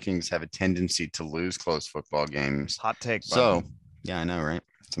the Vikings have a tendency to lose close football games. hot take. Buddy. So, yeah, I know, right?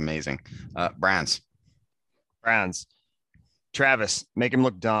 It's amazing. Browns. Travis, make him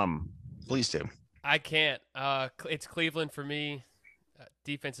look dumb. Please do. I can't. It's Cleveland for me.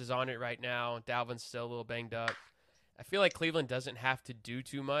 Defense is on it right now. Dalvin's still a little banged up. I feel like Cleveland doesn't have to do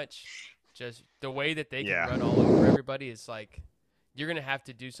too much. Just the way that they can run all over everybody is like you're going to have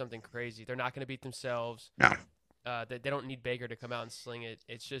to do something crazy. They're not going to beat themselves. No. They don't need Baker to come out and sling it.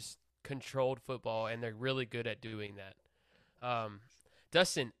 It's just controlled football, and they're really good at doing that.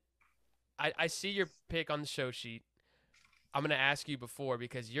 Dustin, I see your pick on the show sheet. I'm going to ask you before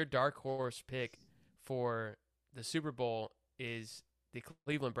because your dark horse pick for the Super Bowl is the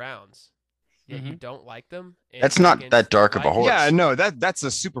Cleveland Browns. Yet you don't like them. That's not that dark of a horse. Yeah, no, that's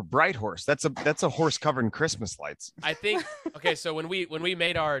a super bright horse. That's a horse covered in Christmas lights. I think okay. So when we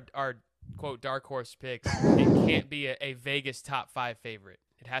made our quote dark horse picks, it can't be a Vegas top 5 favorite.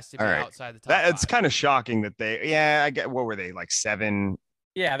 It has to be outside the top 5. It's kind of shocking that I get, what were they, like 7?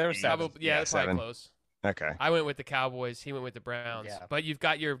 Yeah, there were 7. Probably, yeah, that's probably 7. close. Okay. I went with the Cowboys. He went with the Browns. Yeah. But you've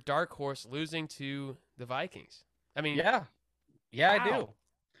got your dark horse losing to the Vikings. I mean, Yeah, wow. I do.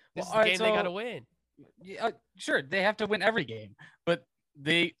 This is Well, the game they got to win. Yeah, sure, they have to win every game, but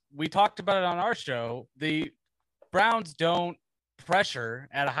we talked about it on our show. The Browns don't pressure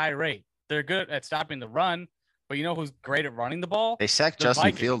at a high rate. They're good at stopping the run, but you know who's great at running the ball? They sacked The Justin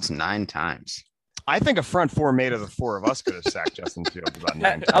Vikings. Fields 9 times. I think a front four made of the 4 of us could have sacked Justin Fields about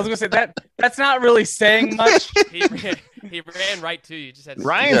 9 I was gonna say that's not really saying much. He ran right to you. Just had to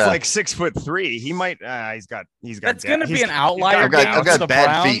Ryan's like 6'3". He might. He's got. That's gonna be an outlier. I've got, game I've for got the bad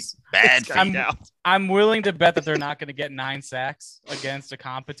Browns. feet. Bad feet. I'm willing to bet that they're not going to get 9 sacks against a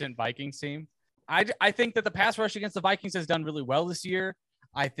competent Vikings team. I think that the pass rush against the Vikings has done really well this year.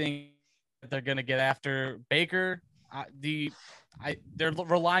 I think that they're going to get after Baker. They're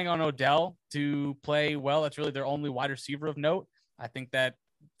relying on Odell to play well. That's really their only wide receiver of note. I think that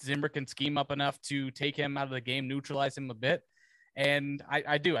Zimmer can scheme up enough to take him out of the game, neutralize him a bit. And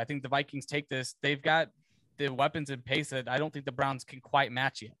I do. I think the Vikings take this. They've got the weapons and pace that I don't think the Browns can quite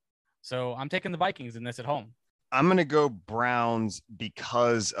match yet. So I'm taking the Vikings in this at home. I'm going to go Browns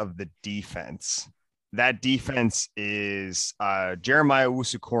because of the defense. That defense is Jeremiah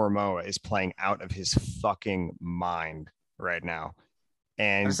Owusu-Koramoah is playing out of his fucking mind right now.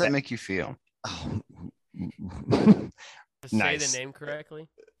 And How does that make you feel? say the name correctly.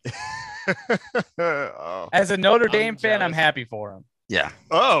 Oh. As a Notre Dame fan, jealous. I'm happy for him. Yeah.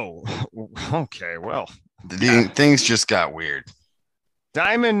 Oh, okay. Well, Things just got weird.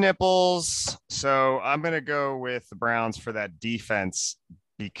 diamond nipples. So I'm going to go with the Browns for that defense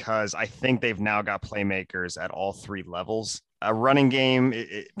because I think they've now got playmakers at all 3 levels. A running game,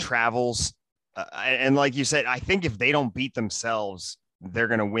 it travels. And like you said, I think if they don't beat themselves, they're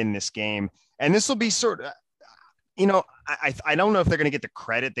going to win this game. And this will be sort of, I don't know if they're going to get the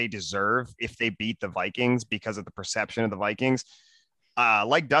credit they deserve if they beat the Vikings because of the perception of the Vikings.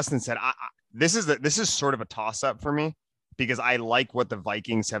 Like Dustin said, this is sort of a toss up for me because I like what the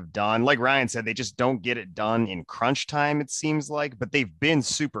Vikings have done. Like Ryan said, they just don't get it done in crunch time, it seems like, but they've been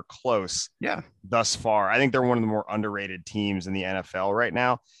super close thus far. I think they're one of the more underrated teams in the NFL right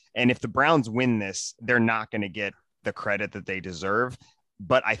now. And if the Browns win this, they're not going to get the credit that they deserve.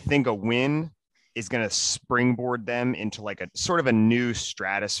 But I think a win is going to springboard them into like a sort of a new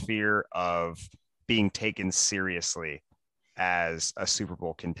stratosphere of being taken seriously as a Super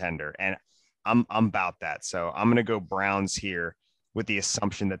Bowl contender. And I'm about that. So I'm going to go Browns here with the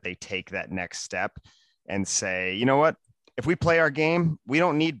assumption that they take that next step and say, you know what, if we play our game, we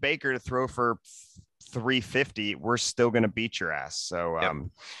don't need Baker to throw for 350. We're still going to beat your ass. So,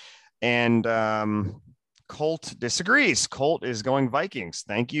 Colt disagrees. Colt is going Vikings.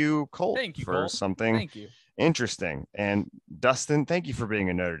 Thank you, Colt, for Colt. something interesting. And Dustin, thank you for being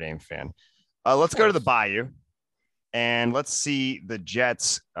a Notre Dame fan. Let's go to the Bayou and let's see the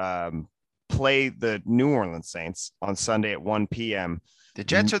Jets play the New Orleans Saints on Sunday at 1 p.m. The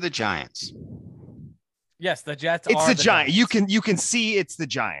Jets or the Giants? Yes, the Jets It's are the Giants. Giants. You can see it's the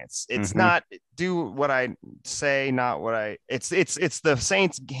Giants. It's not do what I say, not what I. It's the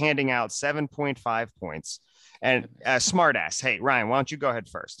Saints handing out 7.5 points. And smart ass. Hey Ryan, why don't you go ahead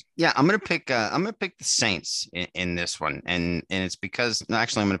first? Yeah, I'm gonna pick the Saints in this one, and it's because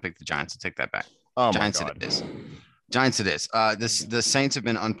actually I'm gonna pick the Giants. I'll take that back. Oh Giants my God. it is. Giants it is. The Saints have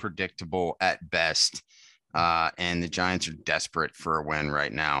been unpredictable at best, and the Giants are desperate for a win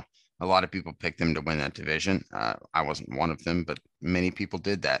right now. A lot of people picked them to win that division. I wasn't one of them, but many people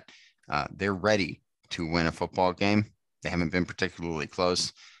did that. They're ready to win a football game. They haven't been particularly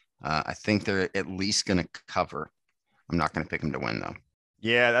close. I think they're at least going to cover. I'm not going to pick them to win, though.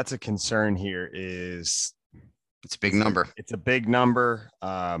 Yeah, that's a concern here. It's a big number. It's a big number.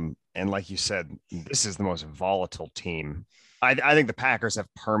 And like you said, this is the most volatile team. I think the Packers have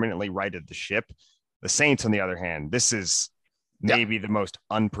permanently righted the ship. The Saints, on the other hand, this is maybe the most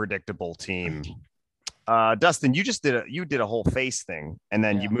unpredictable team. Dustin, you did a whole face thing, and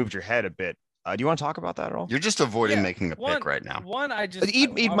then you moved your head a bit. Do you want to talk about that at all? You're just avoiding making a pick right now. I just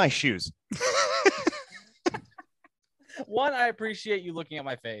eat my shoes. I appreciate you looking at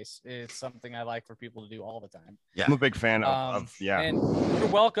my face. It's something I like for people to do all the time. Yeah, I'm a big fan of and you're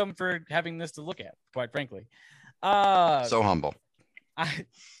welcome for having this to look at, quite frankly. So humble.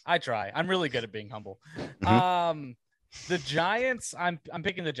 I try. I'm really good at being humble. The Giants, I'm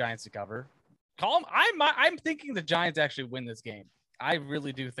picking the Giants to cover. I'm thinking the Giants actually win this game. I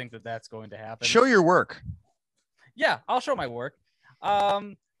really do think that that's going to happen. Show your work. Yeah, I'll show my work.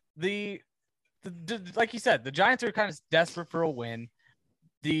 Like you said, the Giants are kind of desperate for a win.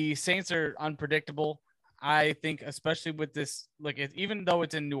 The Saints are unpredictable. I think, especially with this, even though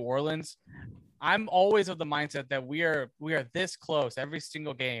it's in New Orleans, I'm always of the mindset that we are this close every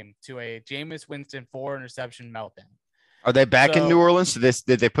single game to a Jameis Winston 4 interception meltdown. Are they back in New Orleans?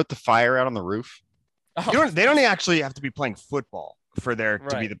 Did they put the fire out on the roof? They don't actually have to be playing football for there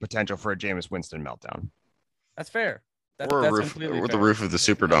to be the potential for a Jameis Winston meltdown. That's fair. That's the roof of the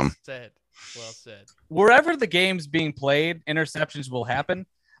Superdome. Well said. Wherever the game's being played, interceptions will happen,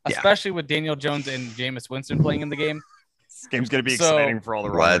 especially with Daniel Jones and Jameis Winston playing in the game. This game's going to be exciting for all the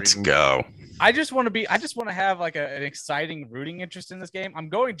wrong reasons. Let's go. I just want to have an exciting rooting interest in this game. I'm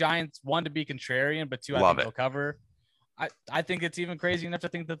going Giants, 1, to be contrarian, but 2, I think they'll cover. I think it's even crazy enough to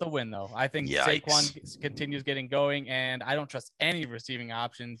think that they'll win, though. I think Saquon continues getting going, and I don't trust any receiving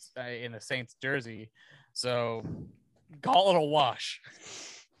options in the Saints jersey. So call it a wash.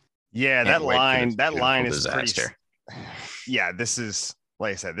 Yeah, that line is disaster. Yeah, this is,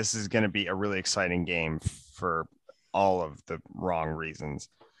 like I said, this is going to be a really exciting game for all of the wrong reasons.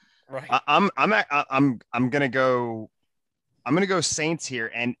 Right. I'm going to go Saints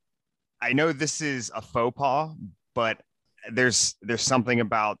here, and I know this is a faux pas, but there's something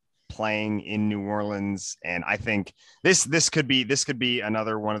about playing in New Orleans, and I think this could be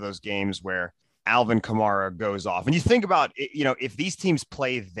another one of those games where Alvin Kamara goes off. And you think about it, if these teams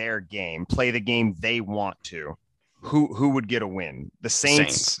play the game they want to, who would get a win? The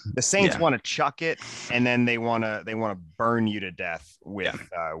Saints. The Saints want to chuck it, and then they want to burn you to death with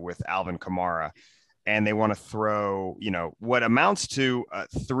Alvin Kamara, and they want to throw what amounts to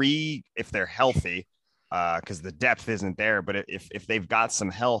 3 if they're healthy. Because the depth isn't there, but if they've got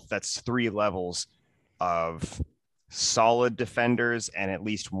some health, that's 3 levels of solid defenders and at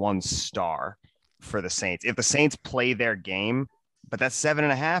least 1 star for the Saints. If the Saints play their game, but that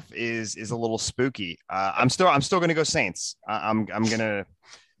 7.5 is a little spooky. I'm still going to go Saints. I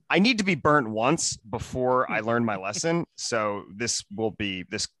need to be burnt once before I learn my lesson. So this could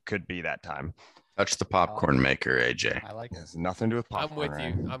be that time. Touch the popcorn maker, AJ. I like it. It's nothing to do with popcorn.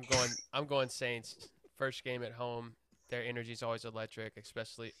 I'm with you. I'm going Saints. First game at home, their energy is always electric,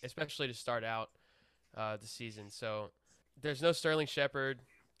 especially to start out the season. So there's no Sterling Shepard,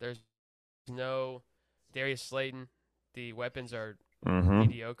 there's no Darius Slayton. The weapons are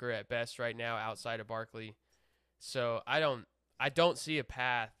mediocre at best right now outside of Barkley. So I don't see a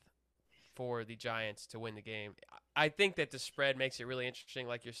path for the Giants to win the game. I think that the spread makes it really interesting,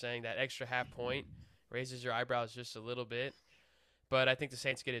 like you're saying. That extra half point raises your eyebrows just a little bit, but I think the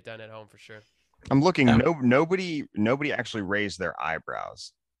Saints get it done at home for sure. I'm looking. Nobody actually raised their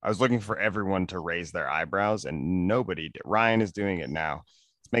eyebrows. I was looking for everyone to raise their eyebrows, and nobody did. Ryan is doing it now.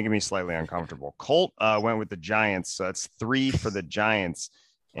 It's making me slightly uncomfortable. Colt went with the Giants, so that's 3 for the Giants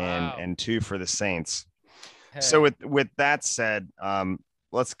and 2 for the Saints. Hey. So with that said,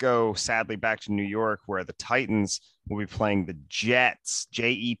 let's go sadly back to New York, where the Titans will be playing the Jets.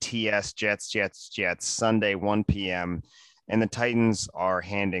 Jets. Jets. Sunday 1 p.m. and the Titans are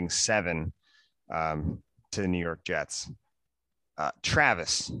handing 7. To the New York Jets.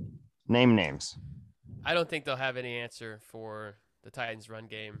 Travis, name names. I don't think they'll have any answer for the Titans' run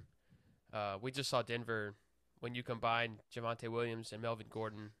game. We just saw Denver, when you combine Javonte Williams and Melvin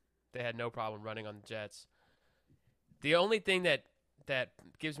Gordon, they had no problem running on the Jets. The only thing that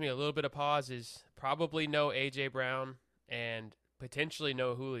gives me a little bit of pause is probably no A.J. Brown and potentially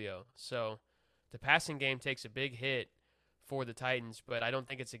no Julio. So the passing game takes a big hit for the Titans, but I don't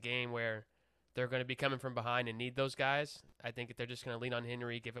think it's a game where they're going to be coming from behind and need those guys. I think they're just going to lean on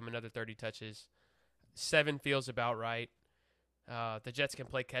Henry, give him another 30 touches. 7 feels about right. The Jets can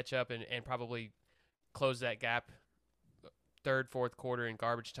play catch up and probably close that gap third, fourth quarter in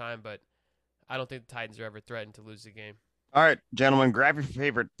garbage time, but I don't think the Titans are ever threatened to lose the game. All right, gentlemen, grab your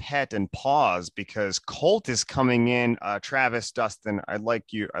favorite pet and pause because Colt is coming in. Travis, Dustin, I'd like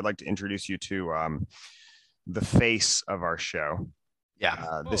to introduce you to the face of our show.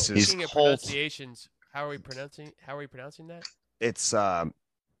 Yeah, this is Speaking of Colt. pronunciations, how are we pronouncing that? It's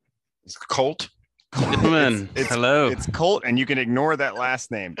Colt. Gentlemen, hello. It's Colt, and you can ignore that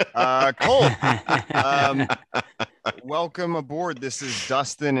last name. Colt, welcome aboard. This is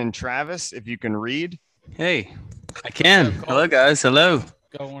Dustin and Travis. If you can read. Hey, I can. Hello, guys. Hello.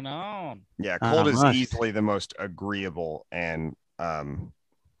 Going on? Yeah, Colt is much. easily the most agreeable and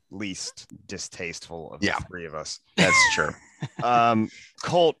least distasteful of the three of us. That's true.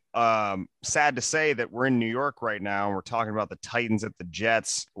 Colt, sad to say that we're in New York right now and we're talking about the Titans at the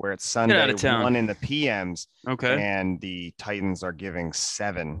Jets, where it's Sunday, out of town. 1 in the PMs. Okay. And the Titans are giving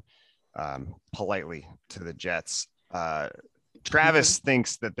 7 politely to the Jets. Travis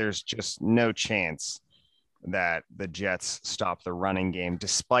thinks that there's just no chance that the Jets stop the running game,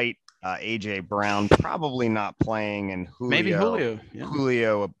 despite A.J. Brown probably not playing and Julio. Maybe Julio. Yeah.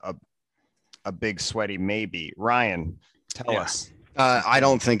 Julio, a big sweaty maybe. Ryan, tell us. I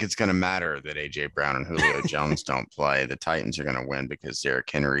don't think it's going to matter that A.J. Brown and Julio Jones don't play. The Titans are going to win because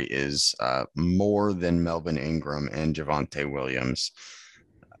Derrick Henry is more than Melvin Ingram and Javonte Williams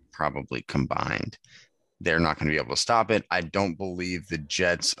probably combined. They're not going to be able to stop it. I don't believe the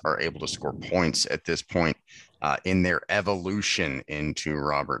Jets are able to score points at this point in their evolution into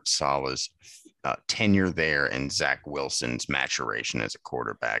Robert Saleh's tenure there and Zach Wilson's maturation as a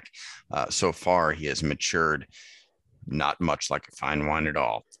quarterback. So far, he has matured not much like a fine wine at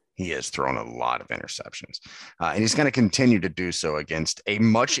all. He has thrown a lot of interceptions, and he's going to continue to do so against a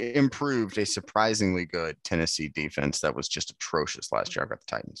much improved, a surprisingly good Tennessee defense that was just atrocious last year. I've got the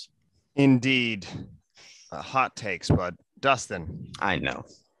Titans. Indeed. Hot takes, bud. Dustin. I know.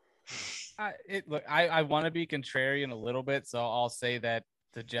 I want to be contrarian a little bit, so I'll say that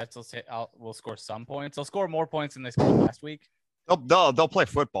the Jets will score some points. They'll score more points than they scored last week. They'll play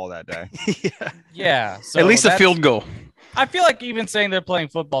football that day. Yeah. So at least a field goal. I feel like even saying they're playing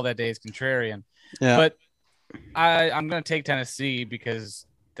football that day is contrarian. Yeah. But I'm going to take Tennessee because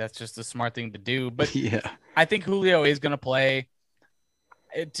that's just the smart thing to do. But yeah, I think Julio is going to play.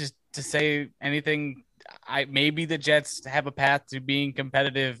 Just to say anything, maybe the Jets have a path to being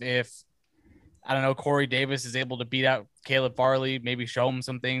competitive if, I don't know, Corey Davis is able to beat out Caleb Farley, maybe show him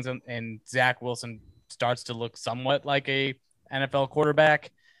some things, and Zach Wilson starts to look somewhat like a NFL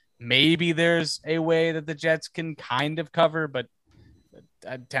quarterback. Maybe there's a way that the Jets can kind of cover, but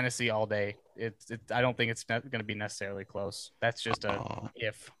Tennessee all day. I don't think it's going to be necessarily close. That's just a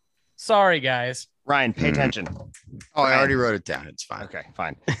if. Sorry, guys. Ryan, pay attention. Oh, I already wrote it down. It's fine. Okay,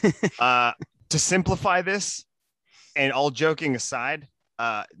 fine. To simplify this, and all joking aside,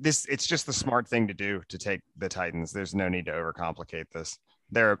 it's just the smart thing to do to take the Titans. There's no need to overcomplicate this.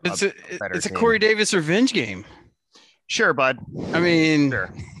 They're it's a team. Corey Davis revenge game. Sure, bud. I mean,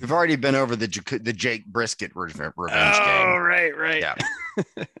 sure. We've already been over the Jake Brisket revenge game. Oh, right. Yeah.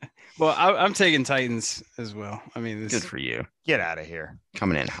 Well, I'm taking Titans as well. I mean, Good for you. Get out of here.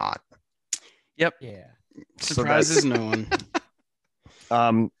 Coming in hot. Yep. Yeah. Surprises no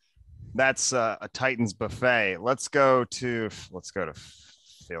one. That's a Titans buffet. Let's go to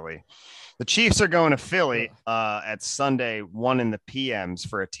Philly. The Chiefs are going to Philly at Sunday, 1 in the PMs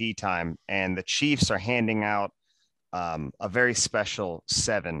for a tea time, and the Chiefs are handing out a very special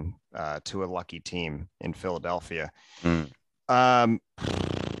 7 to a lucky team in Philadelphia.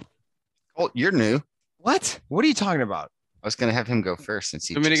 Oh, you're new. What are you talking about? I was going to have him go first since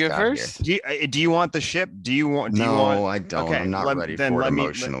he Want me to just go got first? here. Do you want the ship? No, I don't. Okay, I'm not ready for it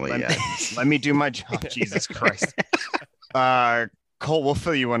emotionally yet. Let me do my job. Jesus Christ. Cole, we'll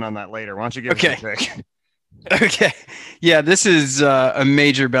fill you in on that later. Why don't you give us your pick? Okay. Yeah, this is a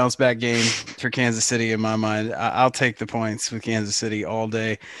major bounce back game for Kansas City in my mind. I'll take the points with Kansas City all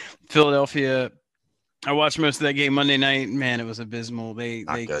day. Philadelphia, I watched most of that game Monday night. Man, it was abysmal. They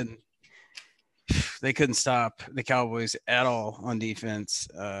couldn't. they couldn't stop the Cowboys at all on defense,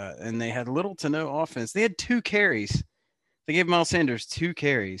 and they had little to no offense. They had 2 carries. They gave Miles Sanders 2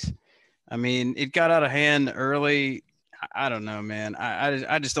 carries. I mean, it got out of hand early. I don't know, man.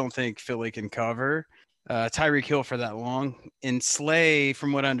 I just don't think Philly can cover Tyreek Hill for that long. And Slay,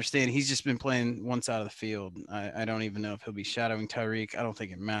 from what I understand, he's just been playing one side of the field. I don't even know if he'll be shadowing Tyreek. I don't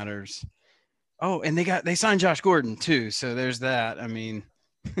think it matters. Oh, and they signed Josh Gordon too, so there's that. I mean,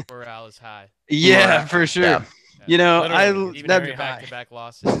 Morale is high. yeah, for sure. Yeah. You know, Literally, even Even very after high. back-to-back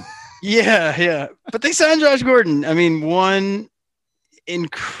losses. yeah. But they signed Josh Gordon. I mean, one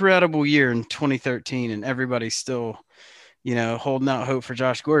incredible year in 2013, and everybody's still, holding out hope for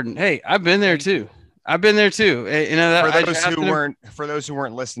Josh Gordon. Hey, I've been there too. Hey, For those who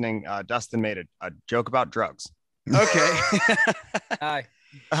weren't listening, Dustin made a joke about drugs. Okay. Hi,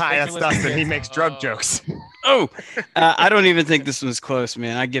 Thanks that's for listening, Dustin. He kids. makes drug jokes. I don't even think this was close,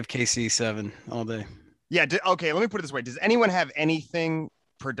 man. I give KC 7 all day. Yeah. Okay. Let me put it this way. Does anyone have anything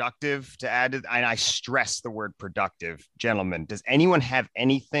productive to add? And I stress the word productive, gentlemen. Does anyone have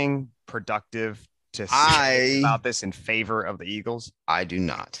anything productive to say about this in favor of the Eagles? I do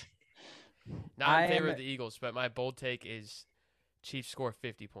not. Not in favor of the Eagles, but my bold take is Chiefs score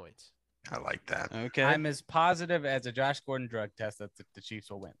 50 points. I like that. Okay. I'm as positive as a Josh Gordon drug test that the Chiefs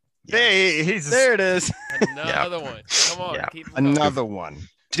will win. Hey, there it is. Another one. Come on. Yeah. Keep them going. Another one.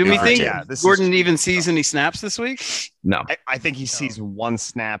 Do we think this Gordon is- even sees any snaps this week? No. I think he sees one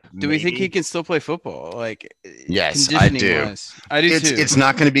snap. Do we think maybe. he can still play football? Like, Yes, I do. conditioning-wise? I do too. It's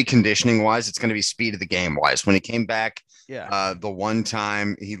not going to be conditioning wise. It's going to be speed of the game wise. When he came back, Yeah. the one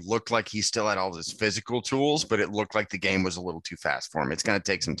time he looked like he still had all his physical tools, but it looked like the game was a little too fast for him. It's going to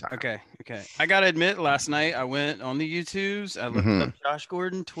take some time. Okay. I gotta admit, last night I went on the YouTubes. I looked up Josh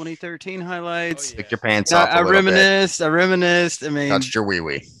Gordon 2013 highlights. Oh, Pick yeah. your pants I off a little bit. reminisced. I mean, Touched your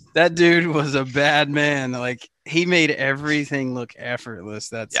wee-wee. that dude was a bad man. Like, he made everything look effortless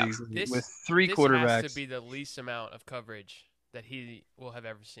that Yeah. season This- with 3 This quarterbacks. has to be the least amount of coverage that he will have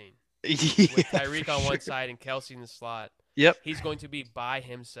ever seen. Yeah, With Tyreek on for one sure. side and Kelsey in the slot. Yep. He's going to be by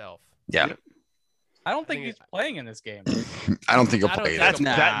himself. Yeah. I don't think think he's it- playing in this game. I don't think he'll I don't play think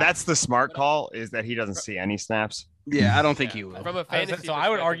that. he'll- That's the smart call, is that he doesn't see any snaps. Yeah, I don't think Yeah. he will. From a I was- fantasy so I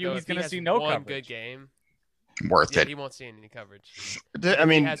would perspective, argue though, he's if he gonna has see no one coverage. good game. Worth Yeah, it. he won't see any coverage. I If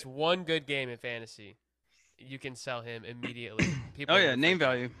mean, he has one good game in fantasy, you can sell him immediately. People Oh are yeah, gonna name freak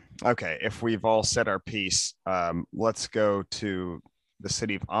out. value. okay, if we've all said our piece, let's go to the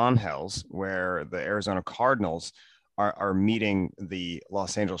city of Angels, where the Arizona Cardinals are meeting the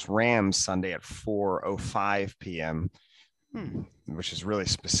Los Angeles Rams Sunday at 4:05 p.m., which is really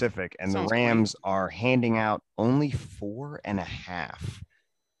specific. And Sounds the Rams are handing out only 4.5.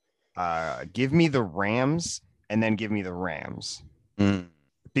 Give me the Rams, and then give me the Rams Mm.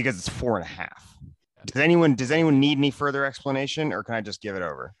 because it's 4.5. Does anyone need any further explanation, or can I just give it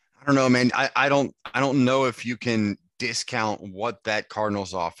over? I don't know, man. I don't know if you can discount what that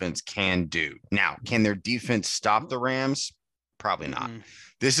Cardinals offense can do. Now, can their defense stop the Rams? Probably not. Mhm.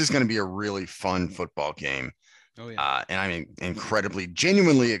 This is going to be a really fun football game. Oh yeah. And I'm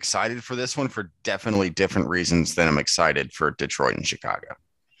genuinely excited for this one for definitely different reasons than I'm excited for Detroit and Chicago.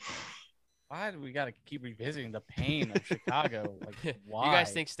 Why do we got to keep revisiting the pain of Chicago? Like, why? You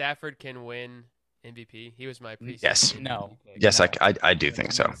guys think Stafford can win MVP? He was my preseason. Yes. No. Yes, No. I do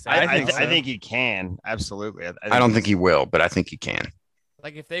think so. I so. think he can, absolutely. I don't think he will, but I think he can.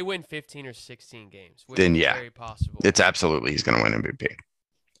 Like if they win 15 or 16 games, which Then, is yeah. very possible. It's absolutely he's going to win MVP.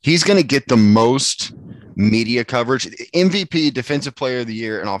 He's going to get the most media coverage. MVP, Defensive Player of the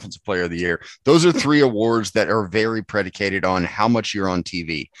Year, and Offensive Player of the Year. Those are 3 awards that are very predicated on how much you're on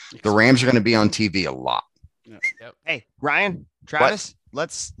TV. The Rams are going to be on TV a lot. Hey, Ryan, Travis,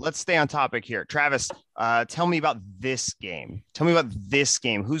 let's stay on topic here. Travis, tell me about this game.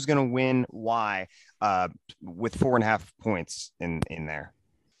 Who's going to win? Why? With 4.5 points in there.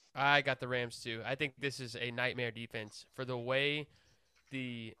 I got the Rams too. I think this is a nightmare defense for the way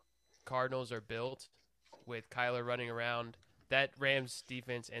the Cardinals are built with Kyler running around. That Rams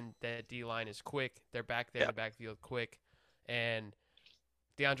defense and that D line is quick. They're back there in the backfield quick. And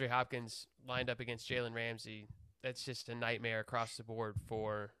DeAndre Hopkins lined up against Jalen Ramsey. That's just a nightmare across the board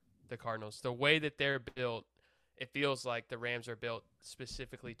for the Cardinals. The way that they're built, it feels like the Rams are built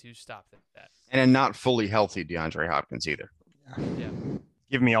specifically to stop that. And a not fully healthy DeAndre Hopkins either. Yeah.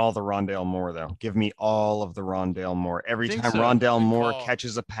 Give me all the Rondale Moore, though. Give me all of the Rondale Moore. Every Think time so. Rondale Good Moore call.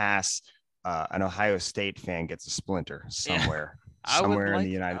 catches a pass, an Ohio State fan gets a splinter somewhere, I would somewhere in like-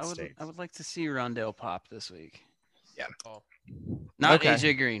 the United I would, States. I would like to see Rondell pop this week. Oh. Not Okay.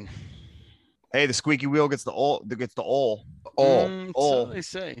 AJ Green. Hey, the squeaky wheel gets the old. Oh, So Ole. they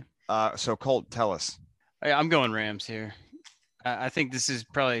say. So Colt, tell us. I'm going Rams here. I think this is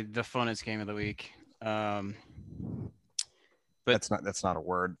probably the funnest game of the week. But That's not a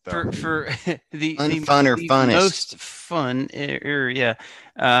word though. for the Unfun or the funnest? most fun, yeah.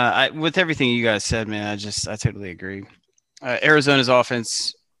 With everything you guys said, man, I totally agree. Arizona's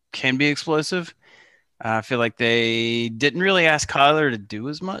offense can be explosive. I feel like they didn't really ask Kyler to do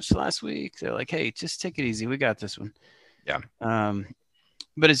as much last week. They're like, hey, just take it easy. We got this one. Yeah.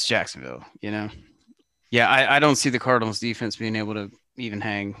 But it's Jacksonville, you know. Yeah, I don't see the Cardinals defense being able to even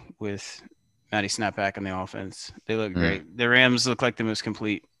hang with Matty Snapback on the offense. They look great. The Rams look like the most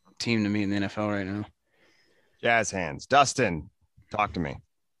complete team to me in the NFL right now. Jazz hands. Dustin, talk to me.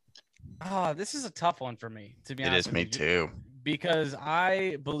 This is a tough one for me, to be It honest. is me too. Because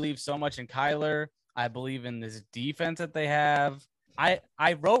I believe so much in Kyler. I believe in this defense that they have. I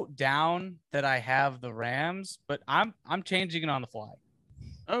wrote down that I have the Rams, but I'm changing it on the fly.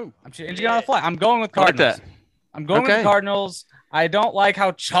 Oh, I'm changing it on the fly. I'm going with I like Cardinals. that. I'm going with the Cardinals. I don't like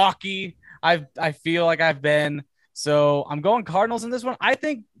how chalky I feel like I've been. So I'm going Cardinals in this one. I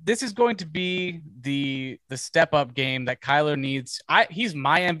think this is going to be the step up game that Kyler needs. He's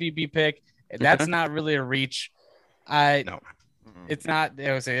my MVP pick. That's not really a reach. No. It's not.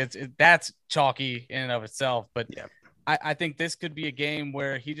 That's chalky in and of itself. But yeah. I think this could be a game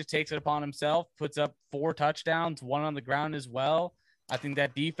where he just takes it upon himself, puts up 4 touchdowns, 1 on the ground as well. I think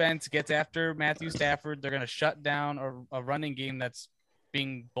that defense gets after Matthew Stafford. They're going to shut down a running game that's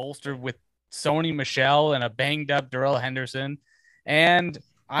being bolstered with Sony Michel and a banged up Darrell Henderson. And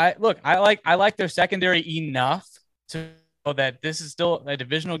I like their secondary enough to know that this is still a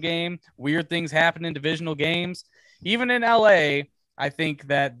divisional game. Weird things happen in divisional games. Even in LA, I think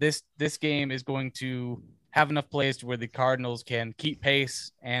that this game is going to have enough plays to where the Cardinals can keep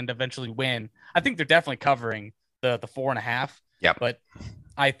pace and eventually win. I think they're definitely covering the 4.5. Yeah. But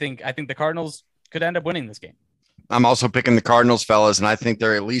I think the Cardinals could end up winning this game. I'm also picking the Cardinals, fellas, and I think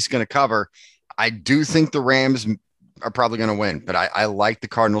they're at least going to cover. I do think the Rams are probably going to win, but I like the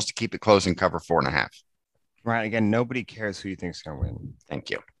Cardinals to keep it close and cover 4.5. Right. Again, nobody cares who you think is going to win.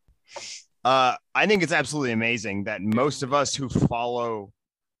 Thank you. I think it's absolutely amazing that most of us who follow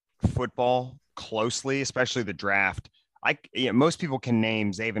football closely, especially the draft, most people can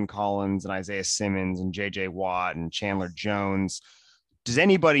name Zaven Collins and Isaiah Simmons and JJ Watt and Chandler Jones. Does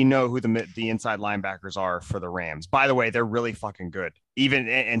anybody know who the inside linebackers are for the Rams? By the way, they're really fucking good.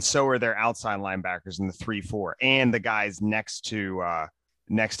 And so are their outside linebackers in the 3-4 and the guys next to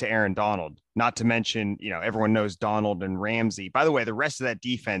Aaron Donald. Not to mention, everyone knows Donald and Ramsey. By the way, the rest of that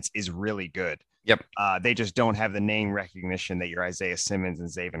defense is really good. Yep. They just don't have the name recognition that your Isaiah Simmons and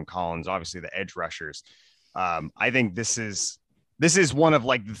Zaven Collins, obviously the edge rushers. I think this is one of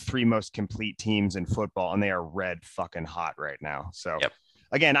like the 3 most complete teams in football, and they are red fucking hot right now. So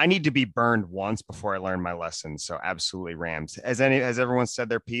Again, I need to be burned once before I learn my lesson. So absolutely Rams. Has everyone said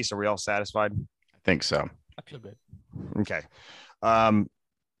their piece? Are we all satisfied? I think so. I feel good. Okay.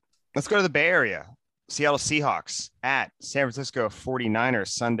 Let's go to the Bay Area. Seattle Seahawks at San Francisco 49ers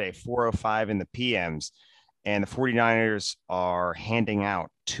Sunday, 4:05 in the PMs. And the 49ers are handing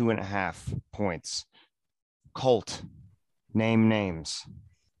out 2.5 points. Colt, name names.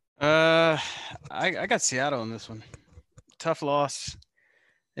 I got Seattle in this one. Tough loss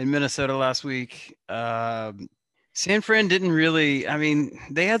in Minnesota last week. San Fran didn't really,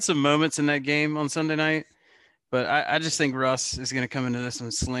 they had some moments in that game on Sunday night, but I just think Russ is going to come into this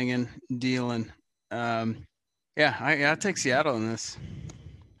one slinging, dealing. I take Seattle in this.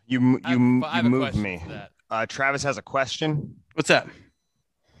 You moved me. Travis has a question. What's that?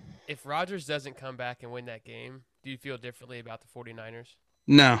 If Rodgers doesn't come back and win that game, do you feel differently about the 49ers?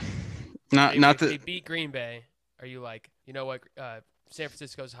 No, if they beat Green Bay. Are you like, you know what? San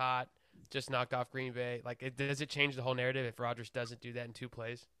Francisco's hot. Just knocked off Green Bay. Like, does it change the whole narrative if Rodgers doesn't do that in 2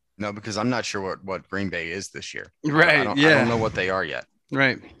 plays? No, because I'm not sure what Green Bay is this year. Right. I don't know what they are yet.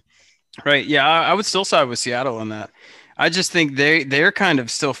 Right. Yeah, I would still side with Seattle on that. I just think they're kind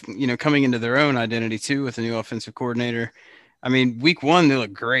of still, coming into their own identity too with the new offensive coordinator. Week 1 they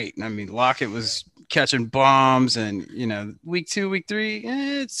look great. Lockett was catching bombs, and week 2, week 3,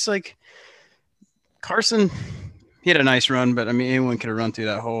 it's like Carson. He had a nice run, but anyone could have run through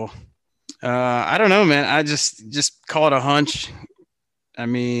that hole. I don't know, man. I just call it a hunch.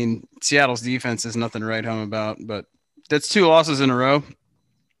 Seattle's defense is nothing to write home about, but that's 2 losses in a row.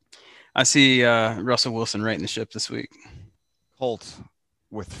 I see Russell Wilson righting the ship this week. Colt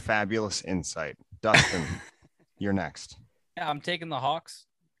with fabulous insight. Dustin, you're next. Yeah, I'm taking the Hawks.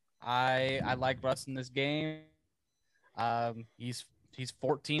 I like Russ in this game. He's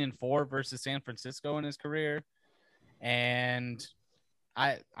 14-4 versus San Francisco in his career, and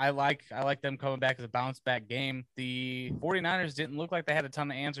I like them coming back as a bounce back game. The 49ers didn't look like they had a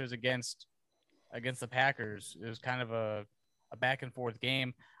ton of answers against the Packers. It was kind of a back and forth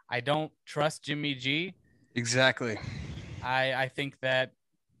game. I don't trust Jimmy G. Exactly. I think that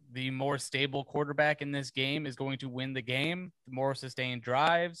the more stable quarterback in this game is going to win the game. The more sustained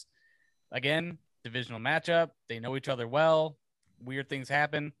drives. Again, divisional matchup. They know each other well. Weird things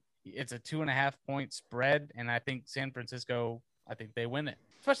happen. It's a 2.5 point spread, and I think San Francisco, I think they win it.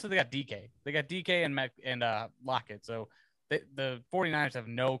 Especially they got DK. They got DK and Lockett. So the 49ers have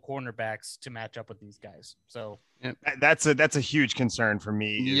no cornerbacks to match up with these guys. So that's a huge concern for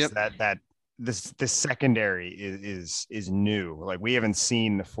me. Is Yep. that this secondary is new. Like, we haven't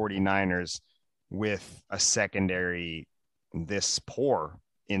seen the 49ers with a secondary this poor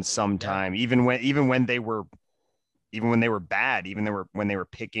in some time. Even when they were bad, when they were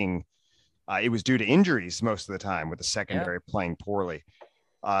picking, it was due to injuries most of the time, with the secondary playing poorly.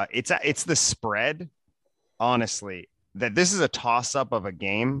 It's the spread, honestly, that this is a toss-up of a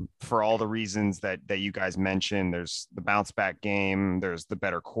game for all the reasons that you guys mentioned. There's the bounce back game, there's the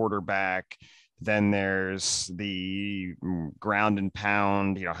better quarterback, then there's the ground and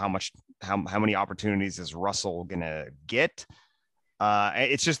pound. How many opportunities is Russell gonna get?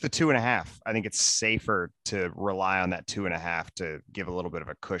 It's just the 2.5. I think it's safer to rely on that 2.5 to give a little bit of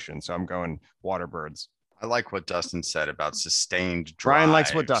a cushion. So I'm going Waterbirds. I like what Dustin said about sustained drives. Brian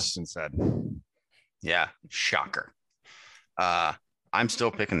likes what Dustin said. Yeah, shocker. I'm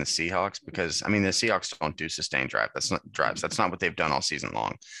still picking the Seahawks because, the Seahawks don't do sustained drives. That's not what they've done all season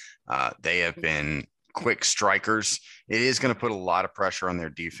long. They have been quick strikers. It is going to put a lot of pressure on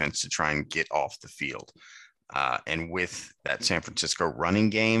their defense to try and get off the field. And with that San Francisco running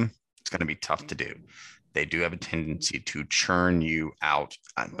game, it's going to be tough to do. They do have a tendency to churn you out,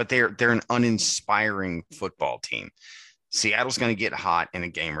 but they're an uninspiring football team. Seattle's going to get hot in a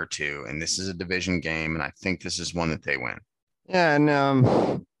game or two, and this is a division game, and I think this is one that they win. Yeah,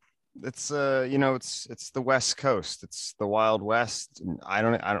 and it's the West Coast. It's the Wild West. And I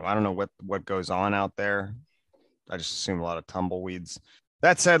don't know what goes on out there. I just assume a lot of tumbleweeds.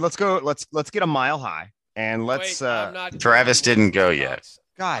 That said, let's get a mile high, and let's. Travis didn't go yet.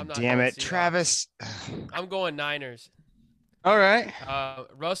 God damn it, Travis! I'm going Niners. All right.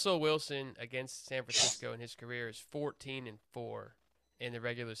 Russell Wilson against San Francisco in his career is 14-4 in the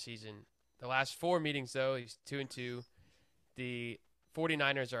regular season. The last 4 meetings, though, he's 2-2. The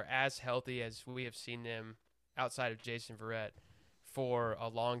 49ers are as healthy as we have seen them outside of Jason Verrett for a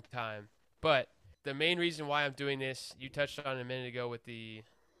long time. But the main reason why I'm doing this, you touched on it a minute ago with the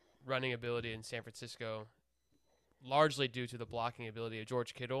running ability in San Francisco, largely due to the blocking ability of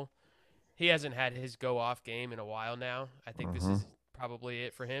George Kittle. He hasn't had his go-off game in a while now. I think this is probably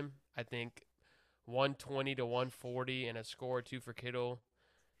it for him. I think 120 to 140 and a score or two for Kittle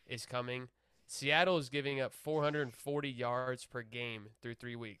is coming. Seattle is giving up 440 yards per game through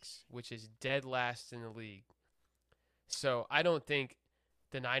 3 weeks, which is dead last in the league. So I don't think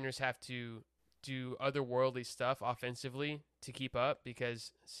the Niners have to do otherworldly stuff offensively to keep up,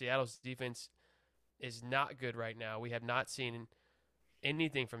 because Seattle's defense is not good right now. We have not seen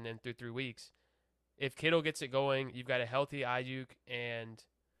anything from them through 3 weeks. If Kittle gets it going, you've got a healthy Ayuk and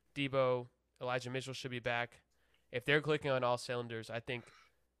Debo. Elijah Mitchell should be back. If they're clicking on all cylinders, I think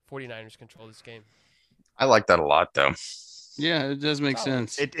 49ers control this game. I like that a lot, though. Yeah, it does make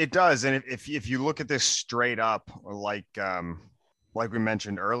sense. It does. And if you look at this straight up, like we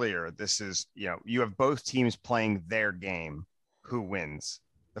mentioned earlier, this is, you have both teams playing their game. Who wins?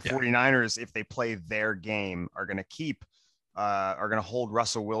 The 49ers, if they play their game, are going to hold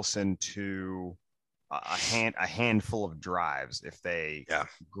Russell Wilson to a handful of drives if they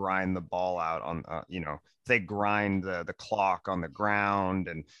grind the ball out on, if they grind the clock on the ground.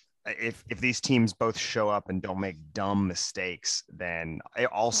 And if these teams both show up and don't make dumb mistakes, then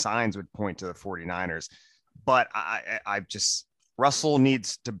all signs would point to the 49ers. But I just, Russell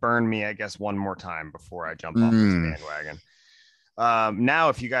needs to burn me, I guess, one more time before I jump off this bandwagon. Now,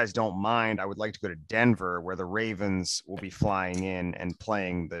 if you guys don't mind, I would like to go to Denver, where the Ravens will be flying in and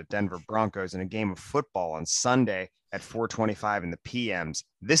playing the Denver Broncos in a game of football on Sunday at 4:25 in the PMs.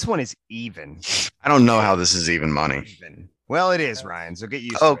 This one is even. I don't know how this is even money. Well, it is, Ryan. So get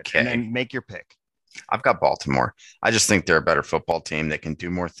used to it and then make your pick. I've got Baltimore. I just think they're a better football team. They can do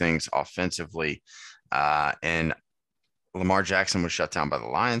more things offensively. And Lamar Jackson was shut down by the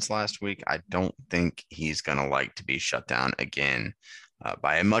Lions last week. I don't think he's going to like to be shut down again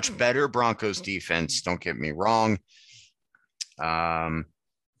by a much better Broncos defense. Don't get me wrong. But,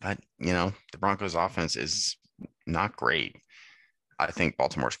 the Broncos offense is not great. I think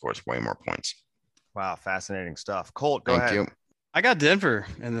Baltimore scores way more points. Wow, fascinating stuff. Colt, go ahead. Thank you. I got Denver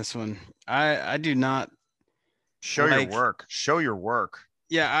in this one. I do not Show your work. Show your work.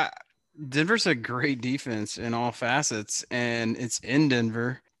 Yeah, Denver's a great defense in all facets, and it's in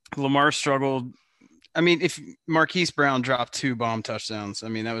Denver. Lamar struggled. I mean, if Marquise Brown dropped 2 bomb touchdowns, I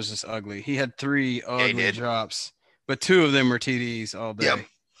mean, that was just ugly. He had 3 ugly drops, but 2 of them were TDs all day. Yep.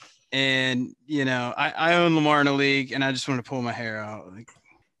 And, you know, I own Lamar in a league, and I just want to pull my hair out. Like,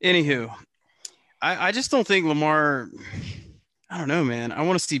 anywho, I just don't think Lamar – I don't know, man. I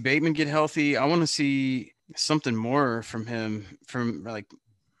want to see Bateman get healthy. I want to see something more from him, from, like,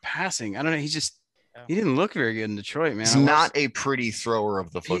 passing. I don't know. He didn't look very good in Detroit, man. He's not a pretty thrower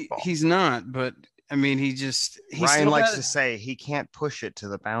of the football. He's not, but I mean, Ryan likes to say he can't push it to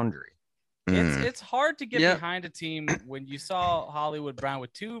the boundary. It's hard to get behind a team when you saw Hollywood Brown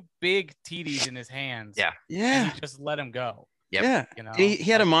with 2 big TDs in his hands. Yeah. And you just let him go. Yep. Yeah. You know, he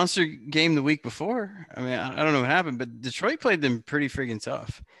had a monster game the week before. I mean, I don't know what happened, but Detroit played them pretty freaking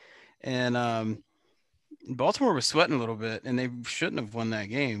tough. And Baltimore was sweating a little bit, and they shouldn't have won that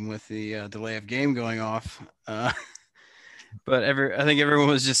game with the delay of game going off. But I think everyone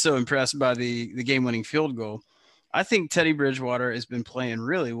was just so impressed by the game-winning field goal. I think Teddy Bridgewater has been playing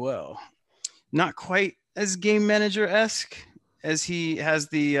really well. Not quite as game manager-esque as he has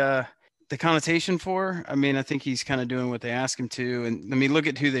the connotation for. I mean, I think he's kind of doing what they ask him to. And I mean, look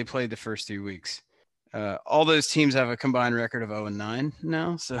at who they played the first 3 weeks. All those teams have a combined record of 0-9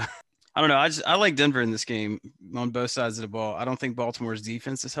 now. So I don't know. I like Denver in this game on both sides of the ball. I don't think Baltimore's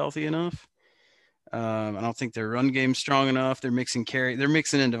defense is healthy enough. I don't think their run game's strong enough. They're mixing in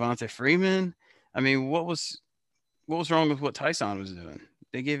Devontae Freeman. I mean, what was wrong with what Tyson was doing?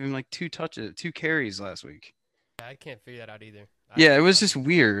 They gave him like 2 carries last week. I can't figure that out either. It was just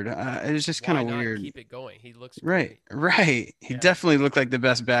weird. It was just kind of weird. Keep it going. He looks great. Right. He definitely looked like the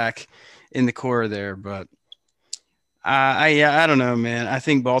best back in the core there, but I don't know, man. I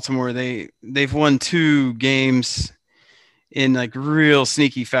think Baltimore, they've won 2 games in like real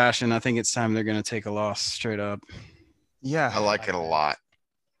sneaky fashion. I think it's time they're going to take a loss straight up. Yeah. I like it a lot.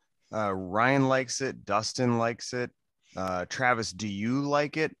 Ryan likes it. Dustin likes it. Travis, do you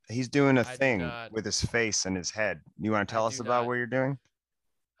like it? He's doing a thing with his face and his head. You want to tell us about what you're doing?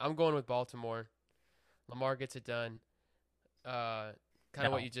 I'm going with Baltimore. Lamar gets it done. Kind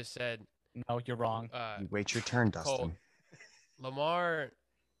of what you just said. No, you're wrong. You wait your turn, Dustin. Cole, Lamar,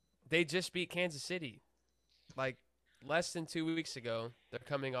 they just beat Kansas City. Like less than 2 weeks ago, they're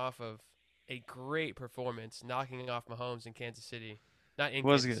coming off of a great performance, knocking off Mahomes in Kansas City. Not in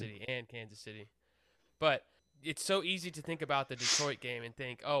Kansas City, and Kansas City. But it's so easy to think about the Detroit game and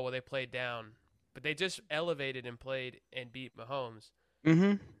think, oh, well, they played down. But they just elevated and played and beat Mahomes.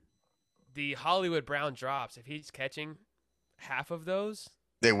 Mm-hmm. The Hollywood Brown drops, if he's catching half of those,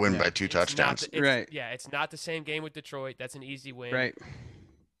 they win by 2 touchdowns. Right. Yeah, it's not the same game with Detroit. That's an easy win. Right.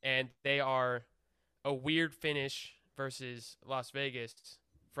 And they are a weird finish versus Las Vegas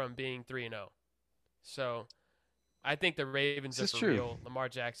from being 3-0. So I think the Ravens are for real. Lamar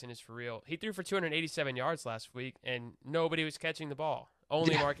Jackson is for real. He threw for 287 yards last week, and nobody was catching the ball.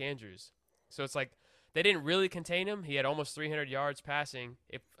 Only Mark Andrews. So it's like they didn't really contain him. He had almost 300 yards passing.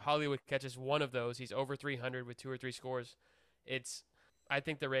 If Hollywood catches one of those, he's over 300 with 2 or 3 scores. I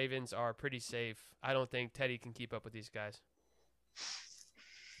think the Ravens are pretty safe. I don't think Teddy can keep up with these guys.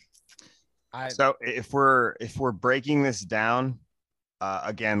 So if we're breaking this down,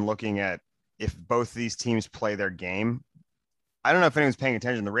 again, looking at if both these teams play their game, I don't know if anyone's paying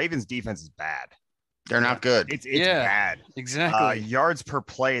attention. The Ravens defense is bad. They're not good. It's bad. Exactly. Yards per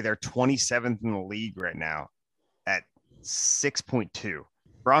play, they're 27th in the league right now at 6.2.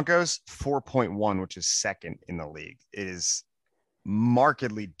 Broncos 4.1, which is second in the league. It is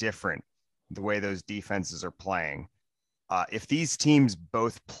markedly different the way those defenses are playing. If these teams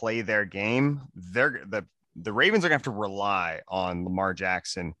both play their game, the Ravens are going to have to rely on Lamar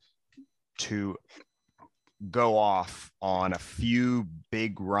Jackson to go off on a few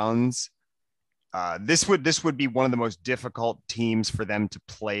big runs. This would be one of the most difficult teams for them to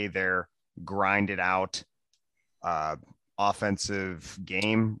play their grinded out offensive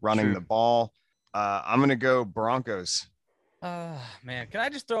game, running the ball. I'm going to go Broncos. Man, can I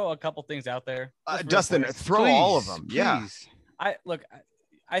just throw a couple things out there? Dustin, throw all of them. Please. Yeah.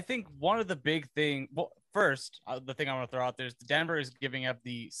 I think one of the big thing. Well, first, the thing I want to throw out there is Denver is giving up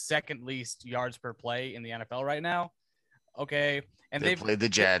the second least yards per play in the NFL right now. Okay, and they played the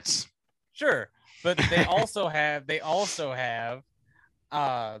Jets. Sure, but they also have the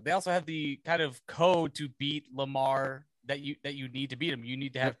kind of code to beat Lamar that you need to beat him. You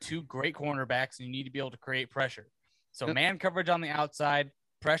need to have 2 great cornerbacks, and you need to be able to create pressure. So man coverage on the outside,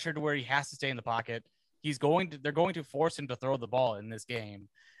 pressure to where he has to stay in the pocket. they're going to force him to throw the ball in this game.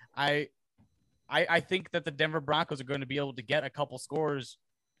 I think that the Denver Broncos are going to be able to get a couple scores,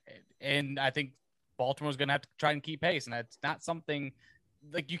 and I think Baltimore's going to have to try and keep pace. And that's not something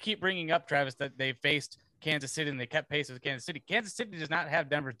like you keep bringing up, Travis, that they faced Kansas City and they kept pace with Kansas City. Kansas City does not have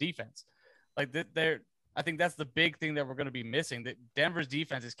Denver's defense. Like I think that's the big thing that we're going to be missing, that Denver's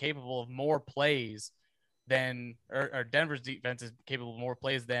defense is capable of more plays than, or Denver's defense is capable of more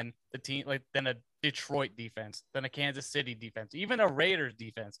plays than the team, like than a Detroit defense, than a Kansas City defense, even a Raiders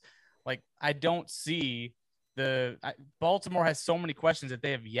defense. Like, I don't see Baltimore has so many questions that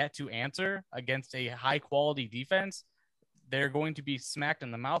they have yet to answer against a high quality defense. They're going to be smacked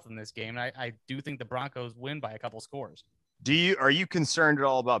in the mouth in this game. And I do think the Broncos win by a couple scores. Are you concerned at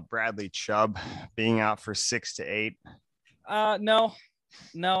all about Bradley Chubb being out for 6 to 8? No.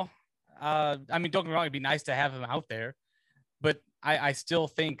 I mean, don't get me wrong, it'd be nice to have him out there, but I still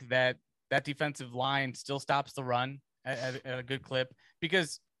think that defensive line still stops the run at a good clip,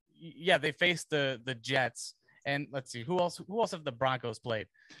 because yeah, they faced the Jets, and let's see who else have the Broncos played?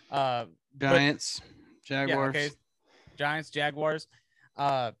 Giants, Jaguars. Yeah, okay. Giants, Jaguars.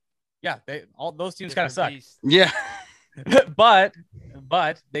 All those teams kind of suck. Yeah. but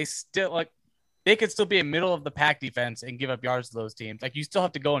they still they could still be a middle of the pack defense and give up yards to those teams. Like, you still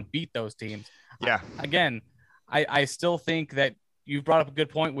have to go and beat those teams. Yeah. Again, I still think that you brought up a good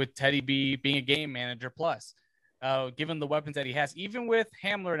point with Teddy B being a game manager plus. Given the weapons that he has, even with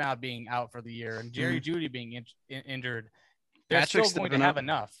Hamler now being out for the year and Jerry Jeudy being injured, they're Patrick's still going to have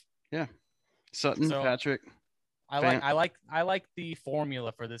enough. Yeah. Sutton, Patrick. I like the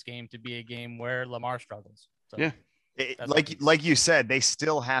formula for this game to be a game where Lamar struggles. So. Yeah. Like you said, they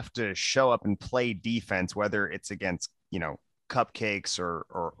still have to show up and play defense, whether it's against, cupcakes or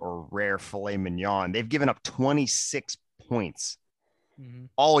rare filet mignon. They've given up 26 points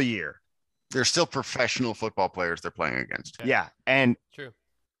all year. They're still professional football players they're playing against. Yeah. And true.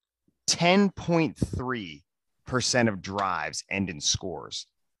 10.3% of drives end in scores.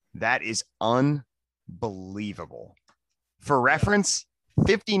 That is unbelievable. For reference,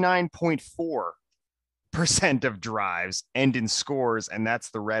 59.4% of drives end in scores, and that's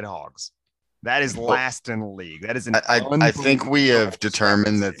the Red Hogs. That is last in the league. That is I think we have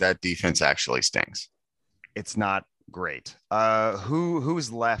determined that defense actually stinks. It's not great.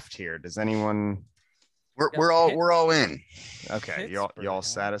 Who's left here? Does anyone? We're all in. Okay, y'all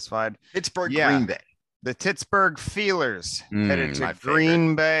satisfied? Pittsburgh, Green Bay. The Pittsburgh Feelers headed to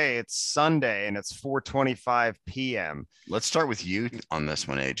Green Bay. It's Sunday and it's 4:25 p.m. Let's start with you on this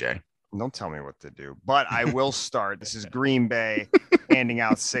one, AJ. Don't tell me what to do, but I will start. This is Green Bay handing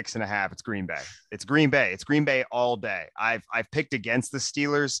out 6.5. It's Green Bay. It's Green Bay. It's Green Bay all day. I've picked against the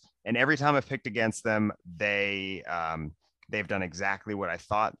Steelers, and every time I've picked against them, they've done exactly what I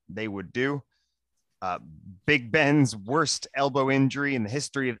thought they would do. Big Ben's worst elbow injury in the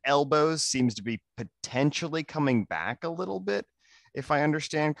history of elbows seems to be potentially coming back a little bit, if I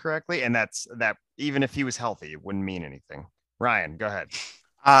understand correctly. And that even if he was healthy, it wouldn't mean anything. Ryan, go ahead.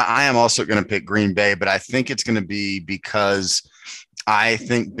 I am also going to pick Green Bay, but I think it's going to be because I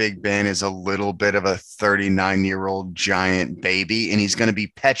think Big Ben is a little bit of a 39-year-old giant baby, and he's going to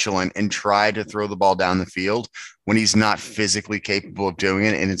be petulant and try to throw the ball down the field when he's not physically capable of doing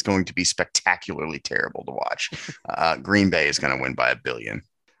it, and it's going to be spectacularly terrible to watch. Green Bay is going to win by 1 billion.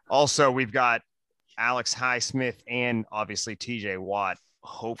 Also, we've got Alex Highsmith and obviously TJ Watt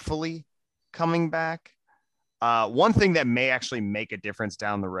hopefully coming back. One thing that may actually make a difference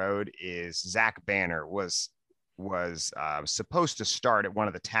down the road is Zach Banner was supposed to start at one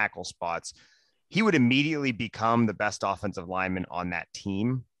of the tackle spots. He would immediately become the best offensive lineman on that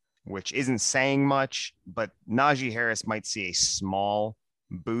team, which isn't saying much, but Najee Harris might see a small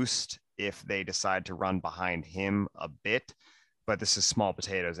boost if they decide to run behind him a bit, but this is small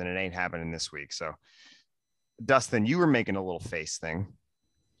potatoes and it ain't happening this week. So Dustin, you were making a little face thing.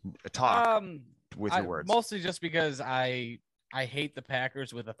 Talk with your words. Mostly just because I hate the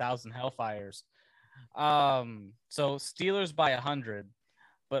Packers with 1,000 hellfires. So Steelers by 100,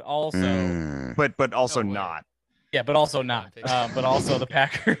 but also, but also not. Yeah, but also not. But also the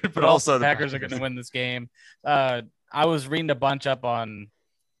Packers. But also the Packers are going to win this game. I was reading a bunch up on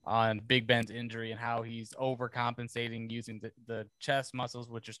Big Ben's injury and how he's overcompensating using the chest muscles,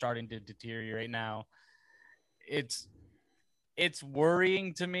 which are starting to deteriorate now. It's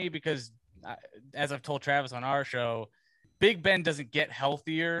worrying to me because, as I've told Travis on our show, Big Ben doesn't get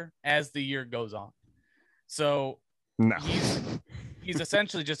healthier as the year goes on. So no, he's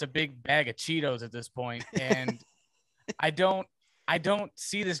essentially just a big bag of Cheetos at this point, and I don't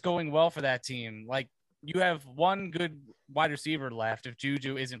see this going well for that team. Like, you have one good wide receiver left if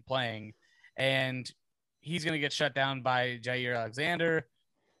Juju isn't playing, and he's going to get shut down by Jair Alexander.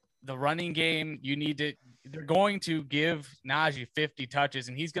 The running game, they're going to give Najee 50 touches,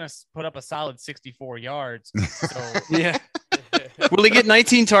 and he's going to put up a solid 64 yards. So Yeah. Will he get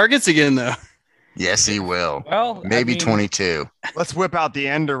 19 targets again, though? Yes, he will. well, Maybe I mean, 22. Let's whip out the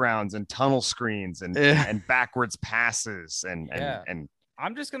end arounds and tunnel screens and Yeah. and backwards passes and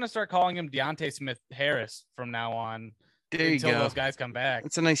I'm just going to start calling him Deontay Smith Harris from now on There you until go. those guys come back.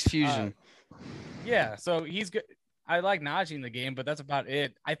 It's a nice fusion. Yeah, so he's good. I like Najee in the game, but that's about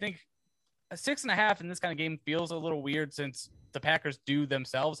it. I think a 6.5 in this kind of game feels a little weird since the Packers do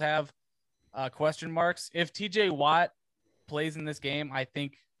themselves have question marks. If TJ Watt plays in this game, I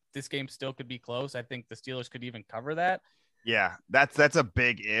think this game still could be close. I think the Steelers could even cover that. yeah, that's a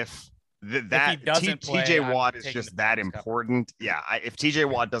big if. That he doesn't play, TJ I'm Watt is taking just the that Packers cover. important. Yeah, if TJ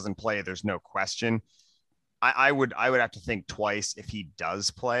Watt doesn't play, there's no question. I would have to think twice if he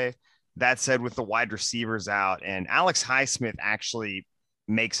does play. That said, with the wide receivers out and Alex Highsmith actually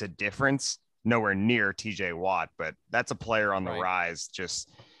makes a difference, nowhere near TJ Watt, but that's a player on the rise. Just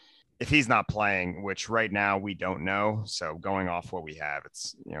if he's not playing, which right now we don't know. So going off what we have,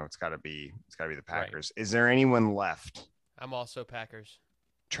 it's gotta be the Packers. Is there anyone left? I'm also Packers.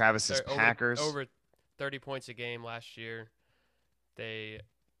 Travis's They're Packers. over 30 points a game last year.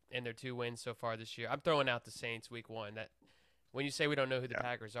 And their 2 wins so far this year. I'm throwing out the Saints week 1. That when you say we don't know who the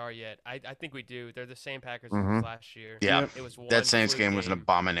Packers are yet, I think we do. They're the same Packers as last year. Yeah, it was that Saints game was an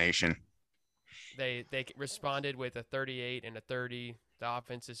abomination. They responded with a 38 and a 30. The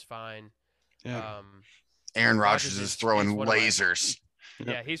offense is fine. Yeah. Aaron Rodgers is throwing he's one of my- lasers.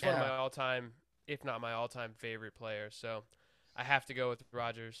 Yeah, he's one of my all-time, if not my all-time favorite players. So I have to go with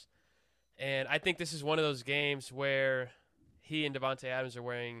Rodgers. And I think this is one of those games where he and Devontae Adams are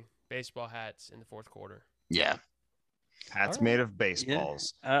wearing baseball hats in the fourth quarter. Yeah. Hats made of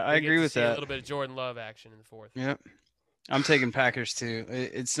baseballs. Yeah, I We get agree to with see that. A little bit of Jordan Love action in the fourth. Yep. I'm taking Packers too.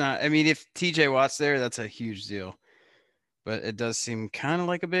 It's not, I mean, if TJ Watt's there, that's a huge deal. But it does seem kind of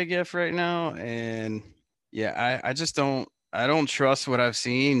like a big if right now. And yeah, I just don't trust what I've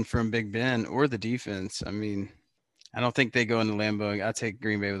seen from Big Ben or the defense. I mean, I don't think they go into Lambeau. I take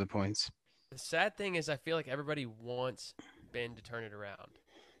Green Bay with the points. The sad thing is I feel like everybody wants Ben to turn it around.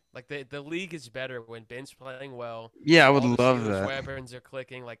 Like the league is better when Ben's playing well. Yeah, I would all the love Steelers' that. Weapons are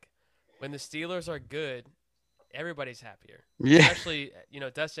clicking. Like when the Steelers are good, everybody's happier. Yeah. Especially,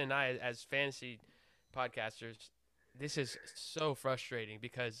 Dustin and I as fantasy podcasters, this is so frustrating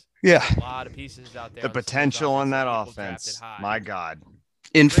because Yeah. there's a lot of pieces out there. The on Steelers potential on that people drafted offense. high. My God.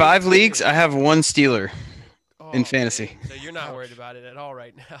 In Great 5 players. leagues, I have one Steeler. in fantasy. So you're not worried about it at all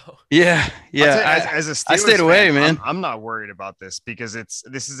right now. Yeah. Yeah. As a Steelers I stayed away, fan, man. I'm not worried about this because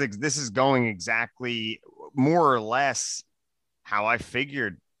this is going exactly more or less how I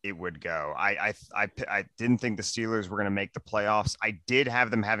figured it would go. I didn't think the Steelers were going to make the playoffs. I did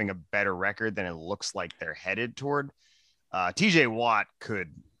have them having a better record than it looks like they're headed toward. TJ Watt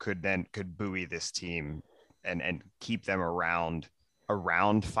could buoy this team and keep them around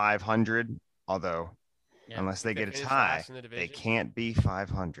 500. Although, unless they get a tie, they can't be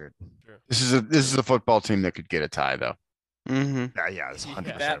 500. True. This is a football team that could get a tie, though. Mm-hmm. Yeah, it's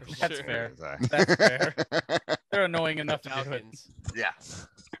 100%. That's sure. fair. That's fair. They're annoying enough to do it. Falcons. Yeah.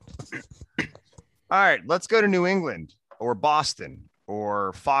 All right, let's go to New England or Boston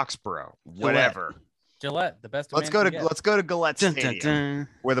or Foxborough, whatever. Gillette, the best. Let's go to Gillette Dun, Stadium, dun, dun.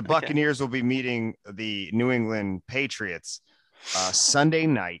 where the Buccaneers will be meeting the New England Patriots Sunday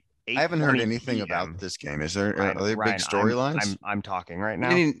night. I haven't heard 8:20 anything PM. about this game. Is there Ryan, are there Ryan, big storylines? I'm talking right now.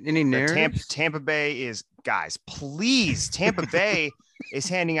 Any The narrative? Tampa Bay is, guys, please. Tampa Bay is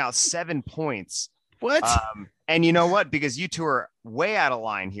handing out 7 points. What? And you know what? Because you two are way out of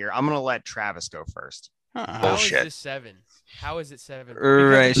line here, I'm going to let Travis go first. How is Bullshit. this 7? How is it 7?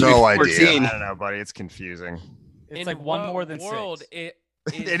 Right. No I idea. don't know, buddy. It's confusing. It's In like one what more than world 6.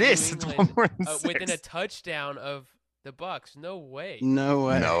 It is. It's one more than within a 6. touchdown of the Bucks. No way. No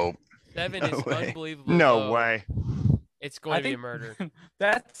way. No. 7 No is way. unbelievable. No low. way. It's going I to be a think- murder.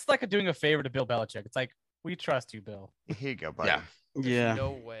 That's like doing a favor to Bill Belichick. It's like, we trust you, Bill. Here you go, buddy. Yeah. There's Yeah.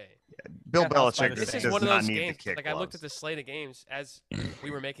 No way. Bill Yeah, that's Belichick fine. This does is one of not those need games. to kick Like I looked gloves. at the slate of games as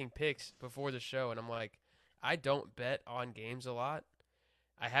we were making picks before the show, and I'm like, I don't bet on games a lot.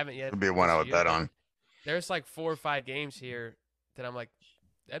 I haven't yet. It'd be one this I would year, bet but on. There's like 4 or 5 games here that I'm like,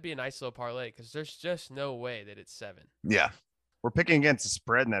 that'd be a nice little parlay because there's just no way that it's 7. Yeah. We're picking against a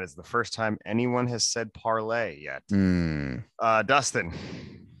spread, and that is the first time anyone has said parlay yet. Hmm. Dustin,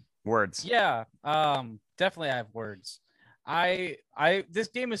 words. Yeah, definitely I have words. This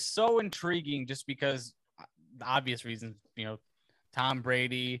game is so intriguing just because the obvious reasons, Tom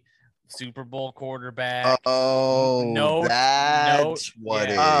Brady, Super Bowl quarterback. Oh, that's what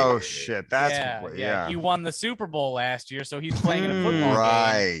it is. Oh shit, that's yeah. He won the Super Bowl last year, so he's playing in a football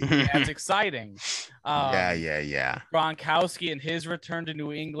right. game. That's exciting. Yeah. Gronkowski and his return to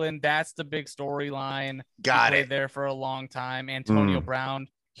New England. That's the big storyline. Got he it. played there for a long time. Antonio Brown,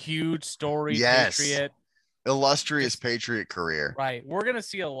 huge story. Yes. Patriot. Illustrious Patriot career. Right. We're gonna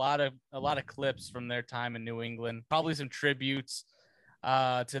see a lot of clips from their time in New England. Probably some tributes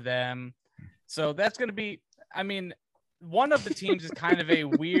to them. So that's gonna be. I mean, one of the teams is kind of a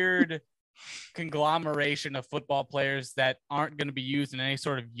weird conglomeration of football players that aren't going to be used in any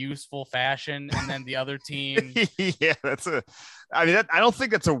sort of useful fashion, and then the other team. Yeah, I don't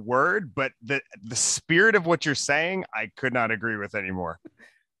think that's a word, but the spirit of what you're saying, I could not agree with anymore.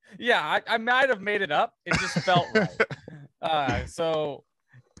 Yeah, I might have made it up. It just felt right. So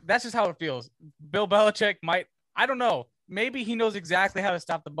that's just how it feels. Bill Belichick might, I don't know, maybe he knows exactly how to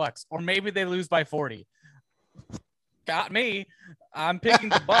stop the Bucks, or maybe they lose by 40. Got me. I'm picking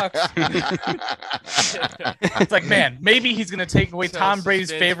the Bucks. It's like, man, maybe he's going to take away Tom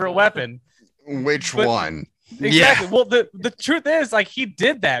Brady's favorite weapon. Which one? Exactly. Yeah. Well, the truth is, like, he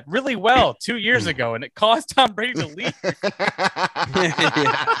did that really well 2 years ago, and it caused Tom Brady to leave.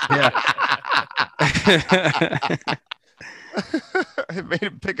 It made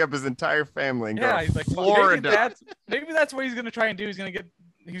him pick up his entire family and go to he's like, Florida. Maybe that's what he's going to try and do. He's going to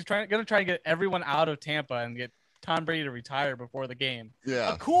try and get everyone out of Tampa and get Tom Brady to retire before the game.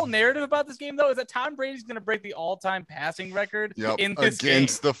 Yeah. A cool narrative about this game, though, is that Tom Brady's going to break the all-time passing record in this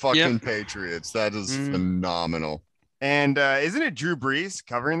against game. the fucking Patriots. That is phenomenal. And isn't it Drew Brees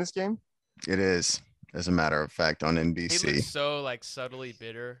covering this game? It is, as a matter of fact, on NBC. He looks so like subtly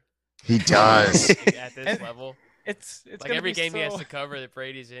bitter. He does. At this level. It's like every game he has to cover that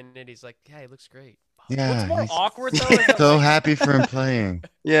Brady's in it, he's like, yeah, he looks great. Yeah. What's more awkward, though, is that, so happy for him playing.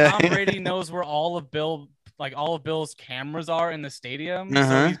 Yeah. Tom Brady knows where all of Bill's cameras are in the stadium.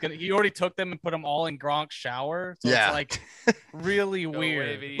 So he already took them and put them all in Gronk's shower. So it's like really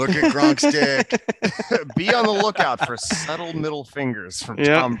weird. Look at Gronk's dick. Be on the lookout for subtle middle fingers from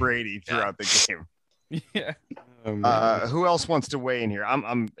Tom Brady throughout the game. Yeah. Who else wants to weigh in here?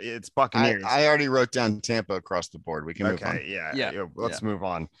 It's Buccaneers. I already wrote down Tampa across the board. We can move on. Let's move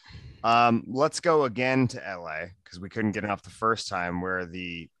on. Let's go again to LA because we couldn't get enough the first time, where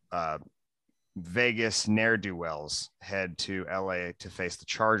the Vegas ne'er-do-wells head to LA to face the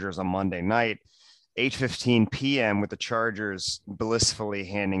Chargers on Monday night, 8:15 p.m. with the Chargers blissfully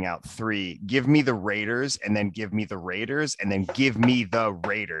handing out 3. Give me the Raiders, and then give me the Raiders, and then give me the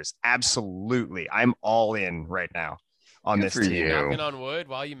Raiders. Absolutely. I'm all in right now on this team. Knocking on wood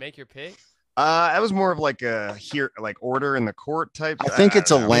while you make your pick? That was more of like a order in the court type. I think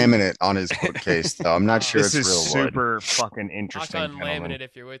it's a laminate on his bookcase, though. I'm not sure this it's is real super wood. fucking interesting. Knock on laminate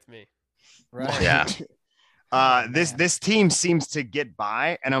if you're with me. Right. Yeah. This team seems to get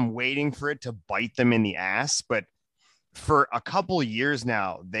by, and I'm waiting for it to bite them in the ass. But for a couple years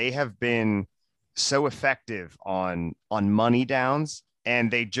now, they have been so effective on money downs, and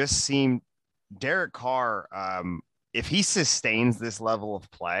they just seem. Derek Carr, if he sustains this level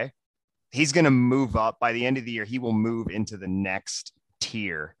of play, he's going to move up. By the end of the year, he will move into the next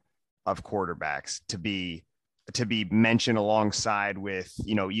tier of quarterbacks to be mentioned alongside with,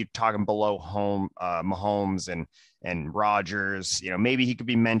 you talking below Mahomes and Rodgers. Maybe he could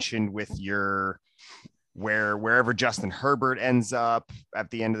be mentioned with wherever Justin Herbert ends up at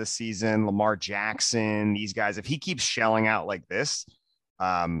the end of the season, Lamar Jackson, these guys. If he keeps shelling out like this,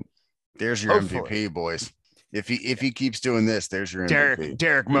 there's your MVP, boys. If he keeps doing this, there's your MVP.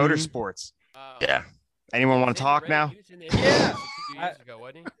 Derek Motorsports. Yeah. Anyone want to talk now? Yeah. Years ago,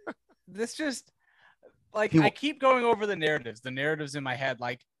 wasn't he? This just like I keep going over the narratives in my head.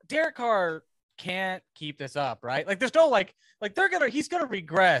 Like Derek Carr can't keep this up, right? Like there's no he's gonna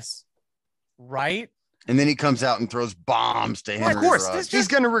regress, right? And then he comes out and throws bombs to Henry. Of course, he's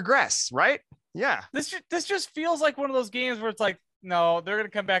gonna regress, right? Yeah. This just feels like one of those games where it's like, no, they're gonna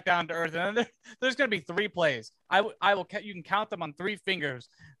come back down to earth, and then there's gonna be 3 plays. I will. You can count them on 3 fingers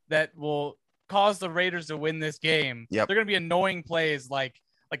that will cause the Raiders to win this game. Yep. They're gonna be annoying plays like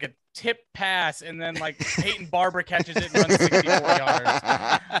a tip pass, and then like Peyton Barber catches it and runs 64 yards.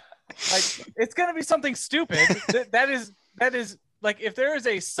 Like it's gonna be something stupid. That is like, if there is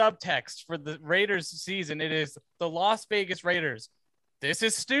a subtext for the Raiders season, it is the Las Vegas Raiders. This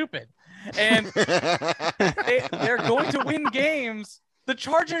is stupid. And they're going to win games. The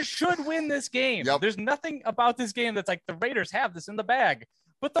Chargers should win this game. Yep. There's nothing about this game that's like the Raiders have this in the bag,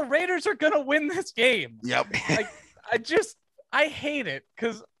 but the Raiders are going to win this game. Yep. Like, I hate it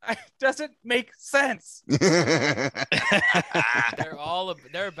because it doesn't make sense.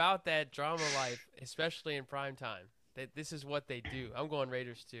 They're about that drama life, especially in prime time. This is what they do. I'm going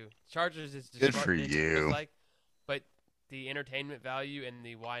Raiders too. Chargers is Good smart, for it you. feels like, but the entertainment value and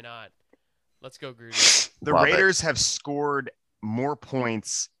the why not. Let's go Gruden. The Love it. Raiders have scored more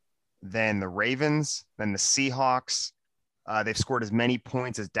points than the Ravens, than the Seahawks. They've scored as many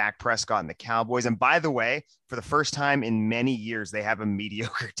points as Dak Prescott and the Cowboys. And by the way, for the first time in many years, they have a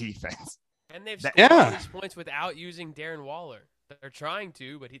mediocre defense. And they've That- scored all Yeah. these points without using Darren Waller. They're trying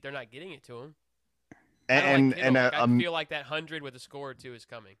to, but they're not getting it to him. And I feel like that 100 with a score or two is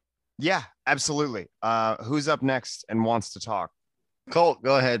coming. yeah, absolutely. Who's up next and wants to talk? Colt,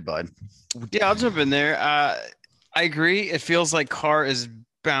 go ahead, bud. Yeah, I'll jump in there. I agree. It feels like Carr is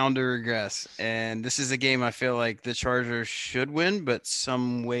bound to regress, and this is a game I feel like the Chargers should win, but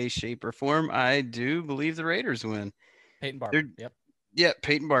some way, shape, or form, I do believe the Raiders win. Peyton Barber. They're- Yep. Yeah,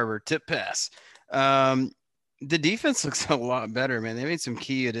 Peyton Barber, tip pass. The defense looks a lot better, man. They made some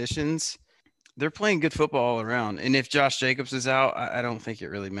key additions. They're playing good football all around. And if Josh Jacobs is out, I don't think it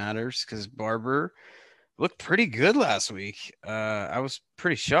really matters because Barber looked pretty good last week. I was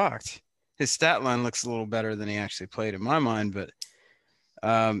pretty shocked. His stat line looks a little better than he actually played in my mind. But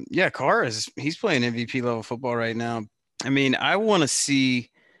yeah, Carr he's playing MVP level football right now. I mean, I want to see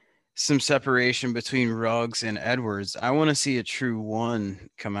some separation between Ruggs and Edwards. I want to see a true one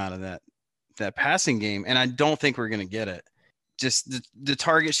come out of that passing game, and I don't think we're going to get it. Just the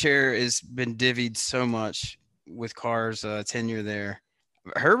target share has been divvied so much with Carr's tenure there.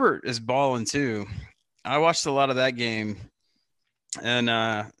 Herbert is balling too. I watched a lot of that game, and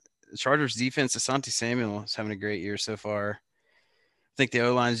the Chargers defense, Asante Samuel is having a great year so far. I think the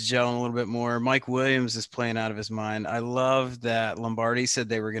O-line's gelling a little bit more. Mike Williams is playing out of his mind. I love that Lombardi said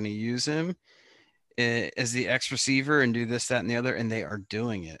they were going to use him as the X receiver and do this, that, and the other, and they are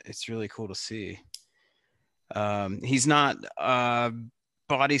doing it. It's really cool to see. He's not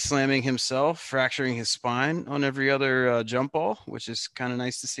body slamming himself, fracturing his spine on every other jump ball, which is kind of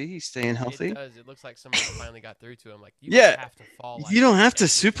nice to see. He's staying healthy. It does. It looks like somebody finally got through to him. Like, you Yeah. don't have to fall. Like You don't that. have to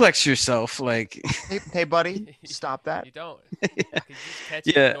suplex yourself. Like, Hey, buddy, stop that. You don't. You can just catch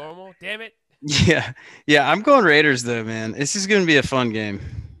it Yeah. normal. Damn it. yeah. I'm going Raiders though, man. This is going to be a fun game.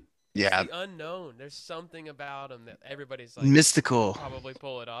 Yeah, The unknown. There's something about him that everybody's like Mystical. probably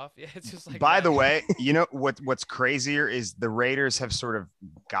pull it off. Yeah, it's just like. By the magic. way, you know what's crazier is the Raiders have sort of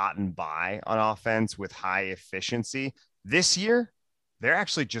gotten by on offense with high efficiency. This year, they're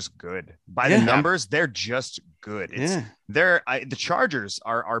actually just good. By the Yeah. numbers, they're just good. Yeah. The Chargers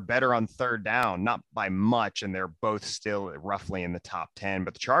are better on third down, not by much, and they're both still roughly in the top 10,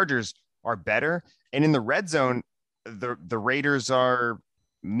 but the Chargers are better. And in the red zone, the Raiders are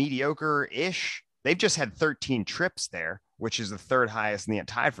mediocre-ish. They've just had 13 trips there, which is the third highest in the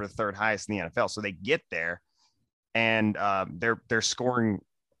tied for the third highest in the NFL. So they get there, and they're scoring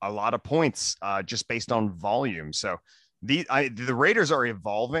a lot of points just based on volume. So the Raiders are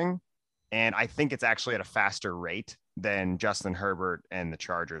evolving, and I think it's actually at a faster rate than Justin Herbert and the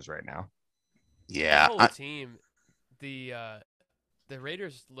Chargers right now. yeah. The whole team, the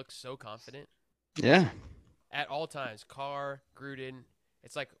Raiders look so confident Yeah. at all times. Carr, Gruden.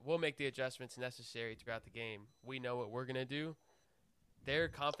 It's like, we'll make the adjustments necessary throughout the game. We know what we're gonna do. Their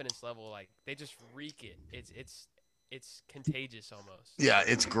confidence level, like, they just reek it. It's contagious almost. Yeah,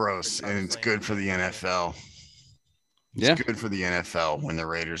 it's gross, and it's good for the NFL. Yeah. It's good for the NFL when the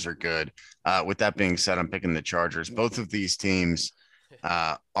Raiders are good. With that being said, I'm picking the Chargers. Both of these teams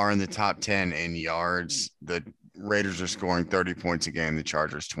are in the top 10 in yards. The Raiders are scoring 30 points a game, the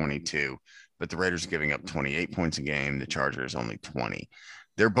Chargers 22. But the Raiders are giving up 28 points a game, the Chargers only 20.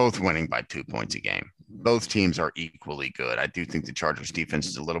 They're both winning by 2 points a game. Both teams are equally good. I do think the Chargers defense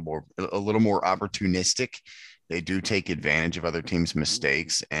is a little more opportunistic. They do take advantage of other teams'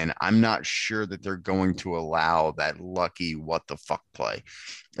 mistakes, and I'm not sure that they're going to allow that lucky what the fuck play.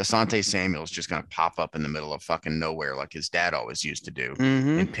 Asante Samuel is just going to pop up in the middle of fucking nowhere like his dad always used to do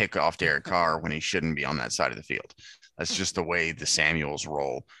Mm-hmm. and pick off Derek Carr when he shouldn't be on that side of the field. That's just the way the Samuels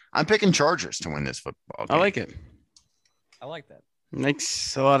roll. I'm picking Chargers to win this football game. I like it. I like that.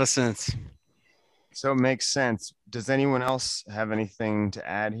 Makes a lot of sense. So it makes sense. Does anyone else have anything to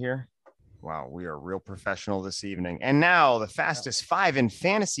add here? Wow, we are real professional this evening. And now the fastest five in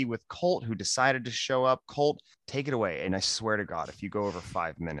fantasy with Colt, who decided to show up. Colt, take it away. And I swear to God, if you go over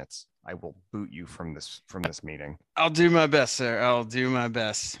 5 minutes, I will boot you from this meeting. I'll do my best, sir. I'll do my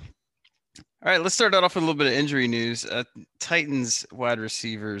best. All right, let's start out off with a little bit of injury news. Titans wide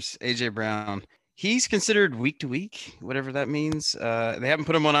receivers, A.J. Brown. He's considered week to week, whatever that means. They haven't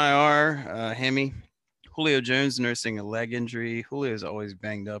put him on IR, hammy. Julio Jones nursing a leg injury. Julio's always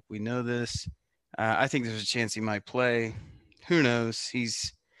banged up. We know this. I think there's a chance he might play. Who knows?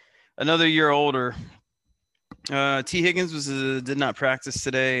 He's another year older. T. Higgins did not practice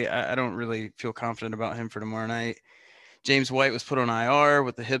today. I don't really feel confident about him for tomorrow night. James White was put on IR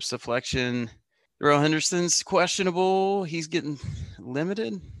with the hip deflection. Darrell Henderson's questionable. He's getting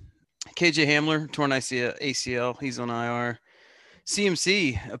limited. KJ Hamler, torn ACL. He's on IR.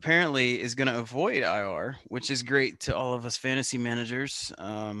 CMC apparently is going to avoid IR, which is great to all of us fantasy managers.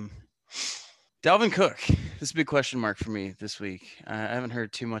 Dalvin Cook, this is a big question mark for me this week. I haven't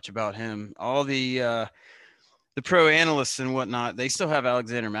heard too much about him. All the pro analysts and whatnot, they still have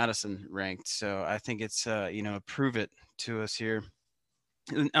Alexander Madison ranked. So I think it's, prove it to us here.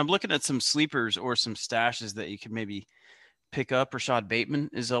 I'm looking at some sleepers or some stashes that you could maybe pick up. Rashad Bateman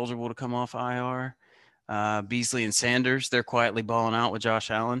is eligible to come off IR. Beasley and Sanders, they're quietly balling out with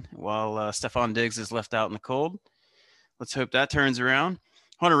Josh Allen while Stephon Diggs is left out in the cold. Let's hope that turns around.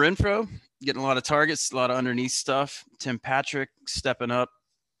 Hunter Renfrow getting a lot of targets, a lot of underneath stuff. Tim Patrick stepping up.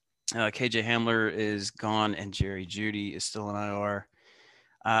 KJ Hamler is gone, and Jerry Jeudy is still in IR.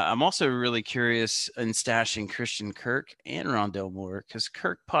 I'm also really curious in stashing Christian Kirk and Rondell Moore because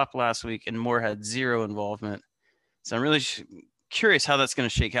Kirk popped last week and Moore had zero involvement. So I'm really curious how that's going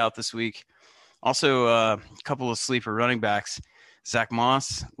to shake out this week. Also, a couple of sleeper running backs. Zach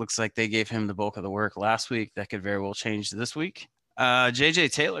Moss, looks like they gave him the bulk of the work last week. That could very well change this week.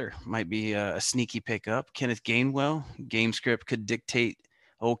 JJ Taylor might be a sneaky pickup. Kenneth Gainwell, game script could dictate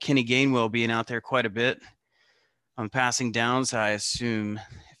old Kenny Gainwell being out there quite a bit. On passing downs, I assume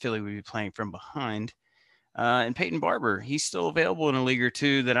Philly would be playing from behind. And Peyton Barber, he's still available in a league or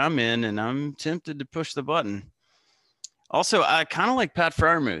two that I'm in, and I'm tempted to push the button. Also, I kind of like Pat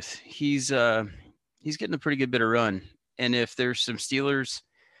Freiermuth. He's getting a pretty good bit of run. And if there's some Steelers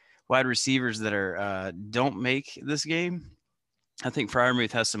wide receivers that are don't make this game, I think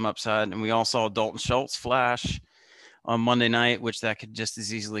Freiermuth has some upside. And we all saw Dalton Schultz flash on Monday night, which that could just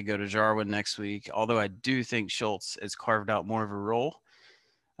as easily go to Jarwin next week. Although I do think Schultz has carved out more of a role.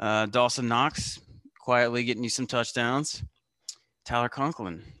 Dawson Knox quietly getting you some touchdowns. Tyler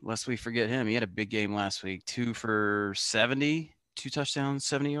Conklin, lest we forget him. He had a big game last week, 2 for 70, 2 touchdowns,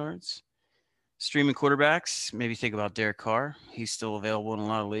 70 yards. Streaming quarterbacks, maybe think about Derek Carr. He's still available in a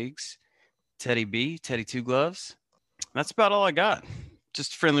lot of leagues. Teddy Two Gloves. That's about all I got.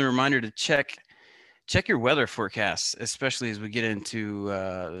 Just a friendly reminder to check your weather forecasts, especially as we get into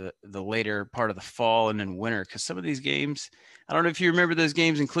the later part of the fall and then winter, because some of these games, I don't know if you remember those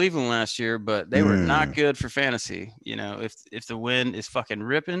games in Cleveland last year, but they were not good for fantasy. You know, if the wind is fucking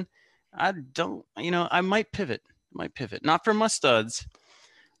ripping, I might pivot. Not for my studs,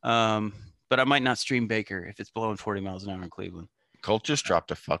 but I might not stream Baker if it's blowing 40 miles an hour in Cleveland. Colt just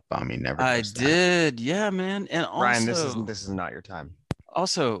dropped a fuck bomb. He never. I did, yeah, man. And also, Ryan, this is not your time.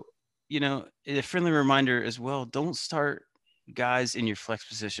 Also, a friendly reminder as well, don't start guys in your flex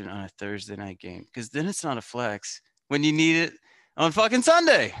position on a Thursday night game, because then it's not a flex when you need it on fucking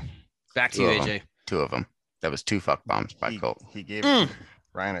Sunday. Back to you, AJ. 2 of them. That was 2 fuck bombs by Colt. He gave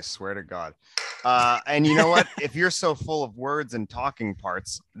Ryan, I swear to God. And you know what? If you're so full of words and talking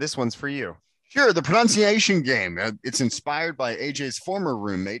parts, this one's for you. Sure, the pronunciation game. It's inspired by AJ's former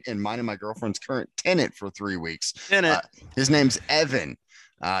roommate and mine and my girlfriend's current tenant for 3 weeks. His name's Evan.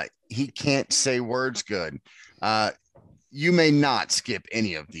 He can't say words good. You may not skip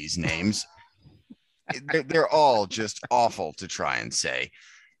any of these names. They're all just awful to try and say.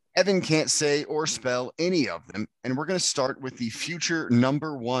 Evan can't say or spell any of them. And we're going to start with the future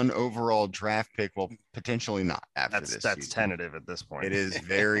number 1 overall draft pick. Well, potentially not after this. That's tentative at this point. It is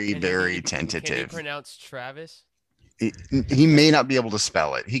very, very tentative. Can you pronounce Travis? He may not be able to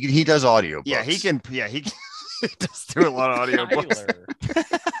spell it. He does audio books. Yeah, he can. Yeah, he does do a lot of audio books.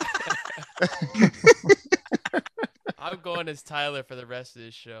 I'm going as Tyler for the rest of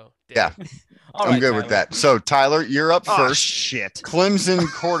this show. Damn. Yeah, I'm good with that. So, Tyler, you're up first. Shit. Clemson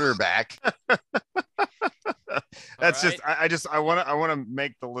quarterback. That's right. I want to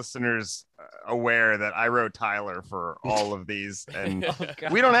make the listeners aware that I wrote Tyler for all of these, and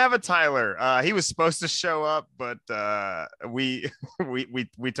we don't have a Tyler. He was supposed to show up, but we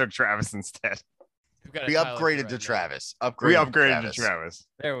took Travis instead. We upgraded to Travis. We upgraded to Travis.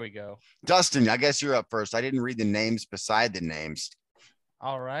 There we go. Dustin, I guess you're up first. I didn't read the names beside the names.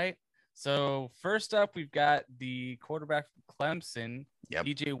 All right. So first up, we've got the quarterback from Clemson,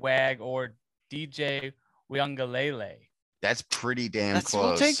 DJ Wag or DJ Uiagalelei. That's pretty damn close.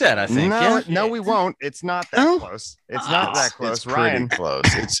 We'll take that, I think. No, we won't. It's not that No? close. It's not that close. It's pretty Ryan. close.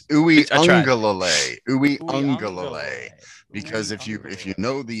 It's Uwe I tried. Ungalale. Uwe Ungalale. Ungalale. Because if you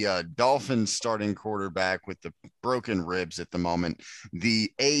know the Dolphins starting quarterback with the broken ribs at the moment,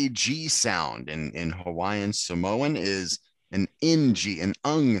 the AG sound in Hawaiian Samoan is an NG, an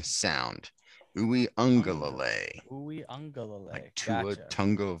ung sound. Ui Ungalale. Ui Ungalale. Like Tua Gotcha.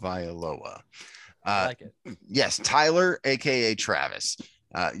 Tungo Vailoa. I like it. Yes, Tyler, aka Travis.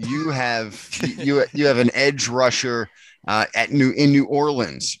 You have an edge rusher in New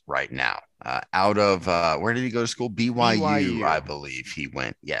Orleans right now. Out of where did he go to school? BYU, I believe he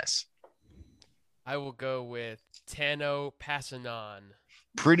went. Yes. I will go with Tano Passanon.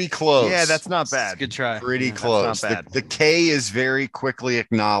 Pretty close. Yeah, that's not bad. Good try. Pretty Yeah. close. That's not bad. The K is very quickly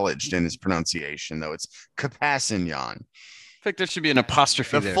acknowledged in his pronunciation, though. It's Capassignon. I think there should be an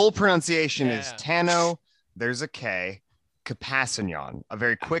apostrophe The there. full pronunciation is Yeah. Tano. There's a K. Capassignon. A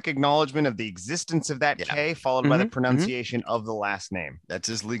very quick acknowledgement of the existence of that Yeah. K, followed by the Mhm, pronunciation of the last name. That's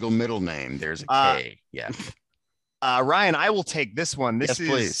his legal middle name. There's a Uh, K. Yeah. Ryan, I will take this one. Yes,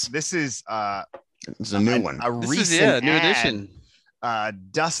 please. This is It's a new one. A This recent is new ad. edition.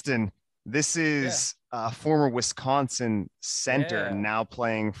 Dustin. This is former Wisconsin center, Yeah. now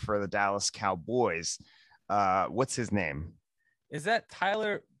playing for the Dallas Cowboys. What's his name? Is that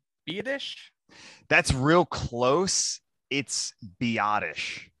Tyler Beadish? That's real close. It's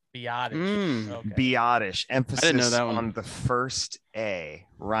Biotish. Biotish. Mm. Okay. Biotish. Emphasis know that one. on the first A.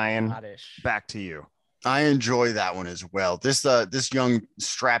 Ryan, Biotish. back to you. I enjoy that one as well. This young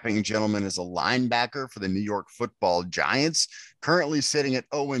strapping gentleman is a linebacker for the New York Football Giants, currently sitting at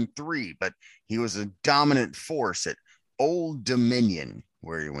 0-3, but he was a dominant force at Old Dominion,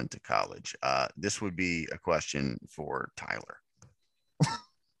 where he went to college. This would be a question for Tyler.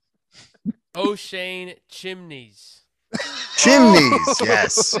 O'Shane Chimneys. Chimneys,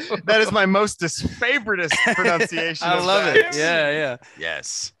 yes, That is my mostest favoriteest pronunciation. I of love that. it. Yeah.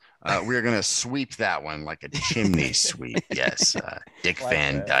 yes. We're gonna sweep that one like a chimney sweep. Yes, Dick Like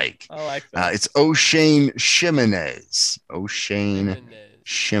Van that. Dyke. I like that. It's O'Shane Ximenez. O'Shane Jimenez.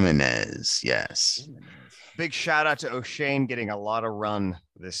 Ximenez. Yes. Big shout out to O'Shane getting a lot of run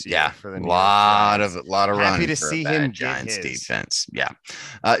this year. Yeah, for the a New York lot Giants. of run. Happy to for a see bad him get Giants his. defense. Yeah,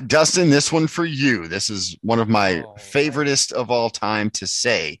 Dustin, this one for you. This is one of my Oh, favoriteest of all time to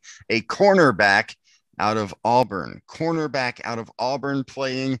say. A cornerback out of Auburn. Cornerback out of Auburn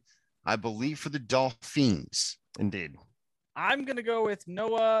playing, I believe, for the Dolphins. Indeed. I'm gonna go with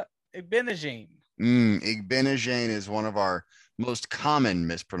Noah Igbenegane. Igbenegane is one of our most common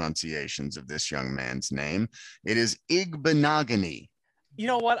mispronunciations of this young man's name. It is Igbenogany. You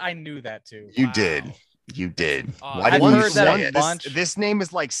know what? I knew that too. You Wow. did. You did. I've Why didn't heard you that say a it? bunch. This name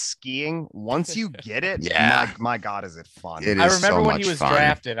is like skiing. Once you get it, Yeah. my God, is it fun? It I is remember so when much he was fun.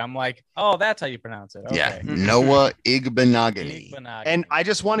 drafted. I'm like, oh, that's how you pronounce it. Okay. Yeah, Noah Igbenogany. Igbenogane. And I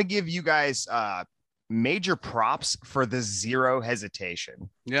just want to give you guys major props for the zero hesitation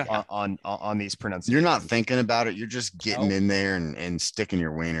Yeah. on these pronunciations. You're not thinking about it. You're just getting Nope. in there and sticking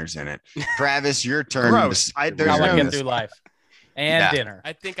your wieners in it. Travis, your turn. Gross. There's how I no- get through life and Yeah. dinner.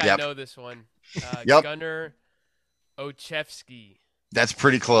 I think Yep. I know this one. Yep. Gunnar Ochevsky. That's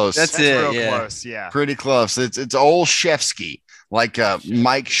pretty close. That's That's it, real yeah. close. Yeah. pretty close. It's old Shevsky, like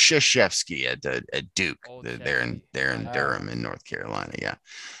Mike Krzyzewski at Duke. Old They're in Wow. Durham in North Carolina. Yeah.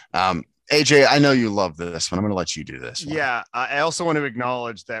 AJ, I know you love this one. I'm going to let you do this one. Yeah. I also want to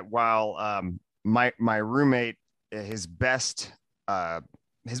acknowledge that while my roommate, his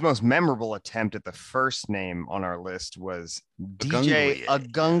most memorable attempt at the first name on our list was DJ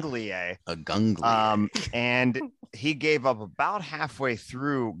Agunglier. A gungly. And he gave up about halfway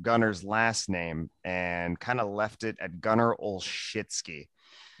through Gunner's last name and kind of left it at Gunnar Olszewski.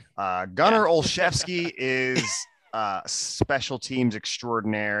 Gunnar Olszewski is special teams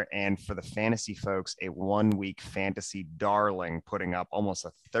extraordinaire, and for the fantasy folks, a 1 week fantasy darling, putting up almost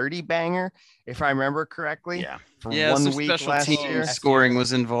a 30 banger, if I remember correctly. Yeah. For Yeah, 1 some week special last team year. scoring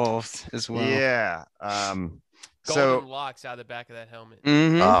was involved as well. Yeah. Golden So locks out of the back of that helmet.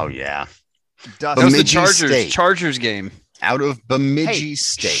 Mhm. Oh, yeah. That was the Bemidji Chargers State. Chargers game. Out of Bemidji hey,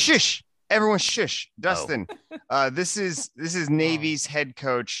 State. shush, everyone, shush. Dustin, this is Navy's head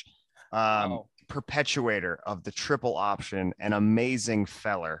coach, Oh. perpetuator of the triple option, an amazing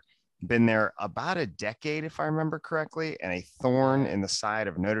feller. Been there about a decade, if I remember correctly, and a thorn in the side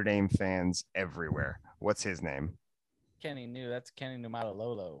of Notre Dame fans everywhere. What's his name? Kenny knew. That's Kenny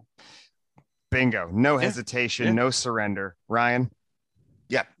Numatalolo. Bingo. No Yeah. hesitation, Yeah. no surrender. Ryan?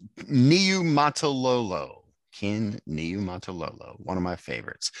 Yeah. Niu Matalolo. Ken Niu Matalolo. One of my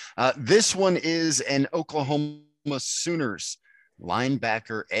favorites. This one is an Oklahoma Sooners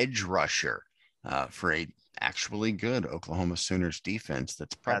linebacker edge rusher for a actually good Oklahoma Sooners defense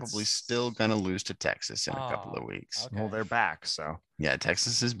that's probably still going to lose to Texas in a couple of weeks. Okay. Well, they're back, so Yeah,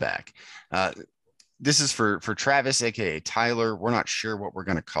 Texas is back. This is for Travis, aka Tyler. We're not sure what we're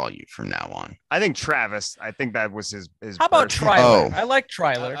going to call you from now on. I think Travis. I think that was his. How about birth- Triler? Oh. I like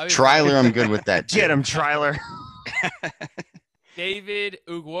Triler. Triler, I'm good with that too. Get him, Triler. David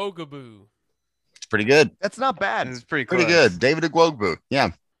Ugwogabu. It's pretty good. That's not bad. It's pretty Pretty close. good. David Agwogbu.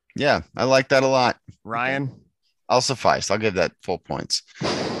 Yeah, I like that a lot. Ryan. I'll suffice. I'll give that full points.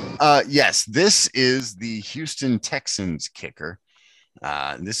 Yes, this is the Houston Texans kicker.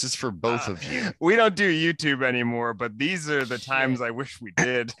 This is for both of you. We don't do YouTube anymore, but these are the times I wish we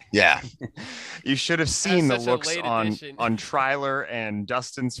did. Yeah. You should have seen the such a looks late on edition. Triler and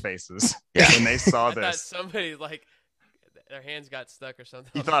Dustin's faces Yeah. when they saw I thought this. somebody like their hands got stuck or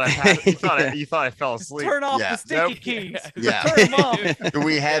something. You thought you thought I fell asleep. Turn off Yeah. the sticky Nope. keys. Yeah. Turn 'em off. Do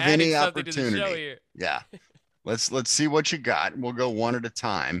we have You're any adding something to the show opportunity? here. Yeah. Let's see what you got. We'll go one at a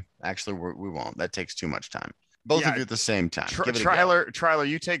time. Actually, we won't. That takes too much time. Both Yeah. of you at the same time. Give it a go. Triler,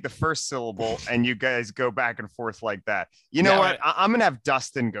 you take the first syllable and you guys go back and forth like that. You know Yeah. what? I'm gonna have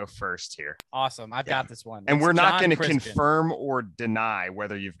Dustin go first here, Awesome. I've got this one. and It's we're not John going to Crispin. confirm or deny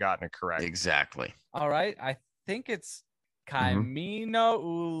whether you've gotten it correct. Exactly. All right. I think it's Kaimino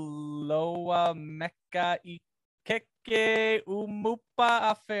Uloa Mecca Ikeke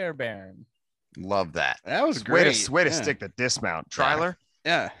Umupa Fairbairn. Love that. That was Way great. to way to Yeah. stick the dismount, Triler.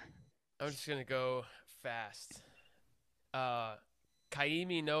 Yeah. I'm just gonna go fast.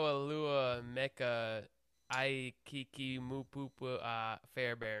 Kaimi Noa Lua Mecca Aikiki Mupupu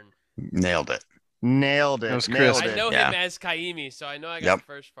Fairbairn. Nailed it. Nailed it. That was Nailed crisp. it. I know Yeah. him as Kaimi, so I know I got Yep. the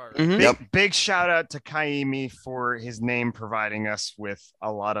first part. Mhm. Big, Yep. big shout out to Kaimi for his name providing us with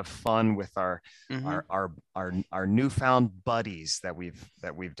a lot of fun with our Mhm. our newfound buddies that we've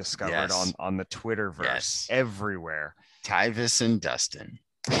discovered Yes. on the Twitterverse Yes. everywhere. Tyvis and Dustin.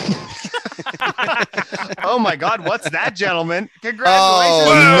 Oh my God, what's that, gentlemen?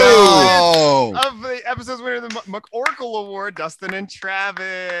 Congratulations! Oh, no. Of the episode's winner of the McOracle Award, Dustin and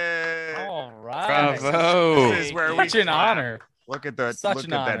Travis. All right. Bravo. This is where Such we an clap. honor. Look at the Such look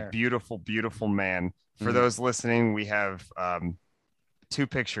an at honor. that beautiful, beautiful man. For Mm. those listening, we have two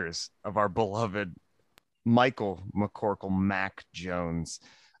pictures of our beloved Michael McCorkle Mac Jones.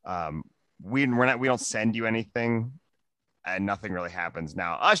 We don't send you anything, and nothing really happens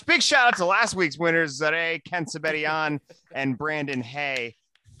now. Big shout out to last week's winners, Zare Ken Sabetian and Brandon Hay.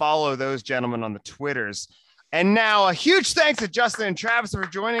 Follow those gentlemen on the Twitters. And now a huge thanks to Justin and Travis for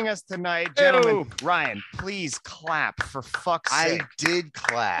joining us tonight, gentlemen. Ryan, please clap for fuck's I sake. did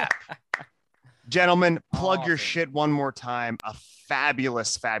clap. Gentlemen, plug your Awesome. shit one more time. A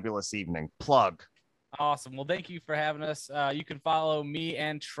fabulous, fabulous evening. Plug. Awesome. Well, thank you for having us. You can follow me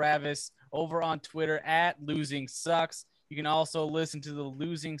and Travis over on Twitter at Losing Sucks. You can also listen to the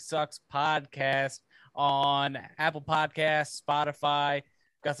Losing Sucks podcast on Apple Podcasts, Spotify.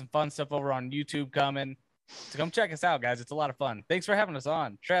 Got some fun stuff over on YouTube coming. So come check us out, guys. It's a lot of fun. Thanks for having us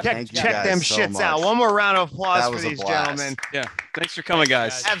on. Travis, Thank you Check guys them so shits much. out. One more round of applause That for was a these blast. gentlemen. Yeah. Thanks for coming,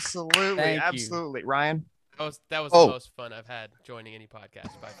 guys. Thanks, Absolutely. Thank you. Absolutely. Ryan? That was Oh. the most fun I've had joining any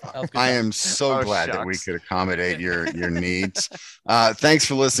podcast by far. that was good. I am so Oh, glad that we shucks. could accommodate your needs. Thanks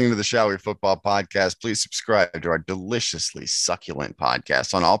for listening to the Shall We Football podcast. Please subscribe to our deliciously succulent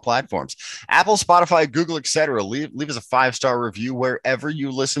podcast on all platforms: Apple, Spotify, Google, etc. Leave us a 5-star review wherever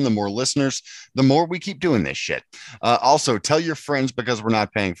you listen. The more listeners, the more we keep doing this shit. Also, tell your friends because we're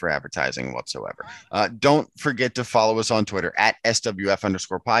not paying for advertising whatsoever. Don't forget to follow us on Twitter at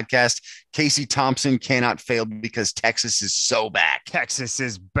SWF_podcast. Casey Thompson cannot fail because Texas is so back. Texas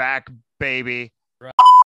is back, baby.